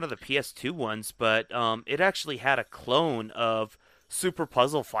it was one of the PS2 ones, but it actually had a clone of Super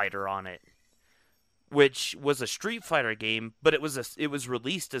Puzzle Fighter on it, which was a Street Fighter game, but it was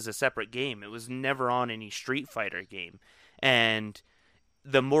released as a separate game. It was never on any Street Fighter game. And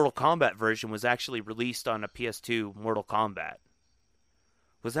the Mortal Kombat version was actually released on a PS2 Mortal Kombat.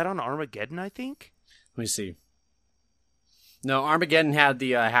 Was that on Armageddon, I think? Let me see. No, Armageddon had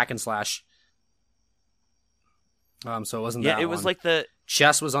the hack and slash. So it wasn't that Yeah, it was one. like the...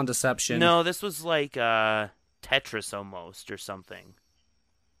 Chess was on Deception. No, this was like Tetris almost or something.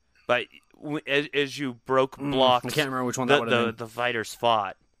 But as you broke blocks... I can't remember which one that would have been. The fighters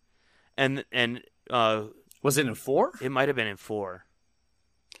fought. And was it in 4? it might have been in 4.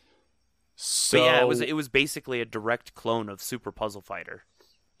 So But yeah, it was basically a direct clone of Super Puzzle Fighter.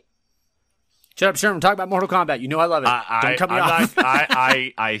 Shut up, Sherman. Talk about Mortal Kombat. You know I love it. Don't cut me off.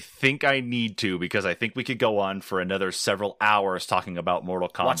 I think I need to, because I think we could go on for another several hours talking about Mortal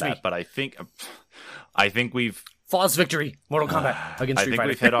Watch me. Kombat. But I think we've Flawless victory. Mortal Kombat against Street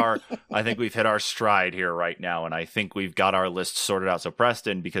Fighter. I think we've hit our stride here right now, and I think we've got our list sorted out. So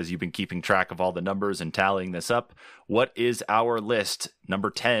Preston, because you've been keeping track of all the numbers and tallying this up, what is our list, number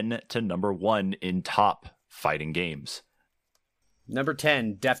 10 to number 1 in top fighting games? Number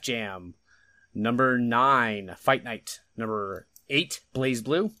 10, Def Jam. Number 9, Fight Night. Number 8, Blaze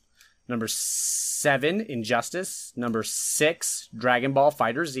Blue. Number 7, Injustice. Number 6, Dragon Ball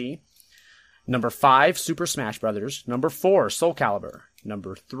Fighter Z. Number 5, Super Smash Brothers. Number 4, Soul Calibur.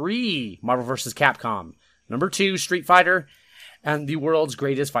 Number 3, Marvel vs. Capcom. Number 2, Street Fighter. And the world's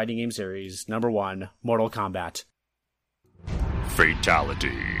greatest fighting game series, number 1, Mortal Kombat.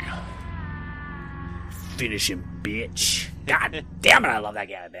 Fatality. Finish him, bitch. God damn it, I love that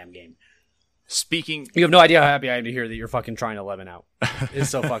goddamn game. Speaking... You have no idea how happy I am to hear that you're fucking trying 11 out. It's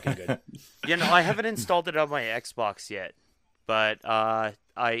so fucking good. I haven't installed it on my Xbox yet, but I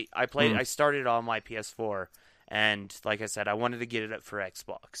played. I started on my PS4, and like I said, I wanted to get it up for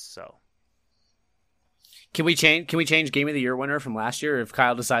Xbox. So, can we change Game of the Year winner from last year if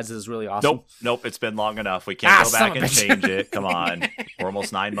Kyle decides this is really awesome? Nope. It's been long enough. We can't go back and son change it. Come on. We're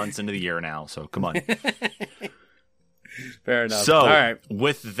almost 9 months into the year now, so come on. Fair enough. So, all right.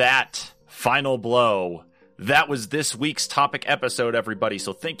 with that final blow, that was this week's topic episode, everybody.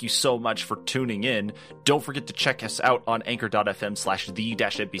 So thank you so much for tuning in. Don't forget to check us out on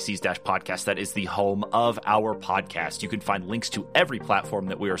anchor.fm/the-npcs-podcast. That is the home of our podcast. You can find links to every platform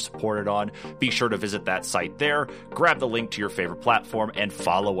that we are supported on. Be sure to visit that site there. Grab the link to your favorite platform and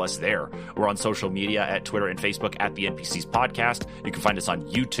follow us there. We're on social media at Twitter and Facebook at the NPCs Podcast. You can find us on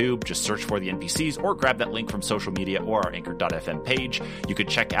YouTube. Just search for the NPCs or grab that link from social media or our anchor.fm page. You could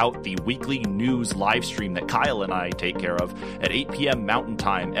check out the weekly news live stream that Kyle and I take care of at 8 p.m. Mountain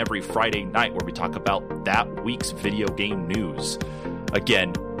Time every Friday night, where we talk about that week's video game news.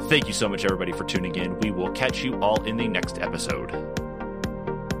 Again, thank you so much, everybody, for tuning in. We will catch you all in the next episode.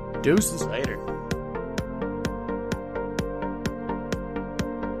 Deuces. later.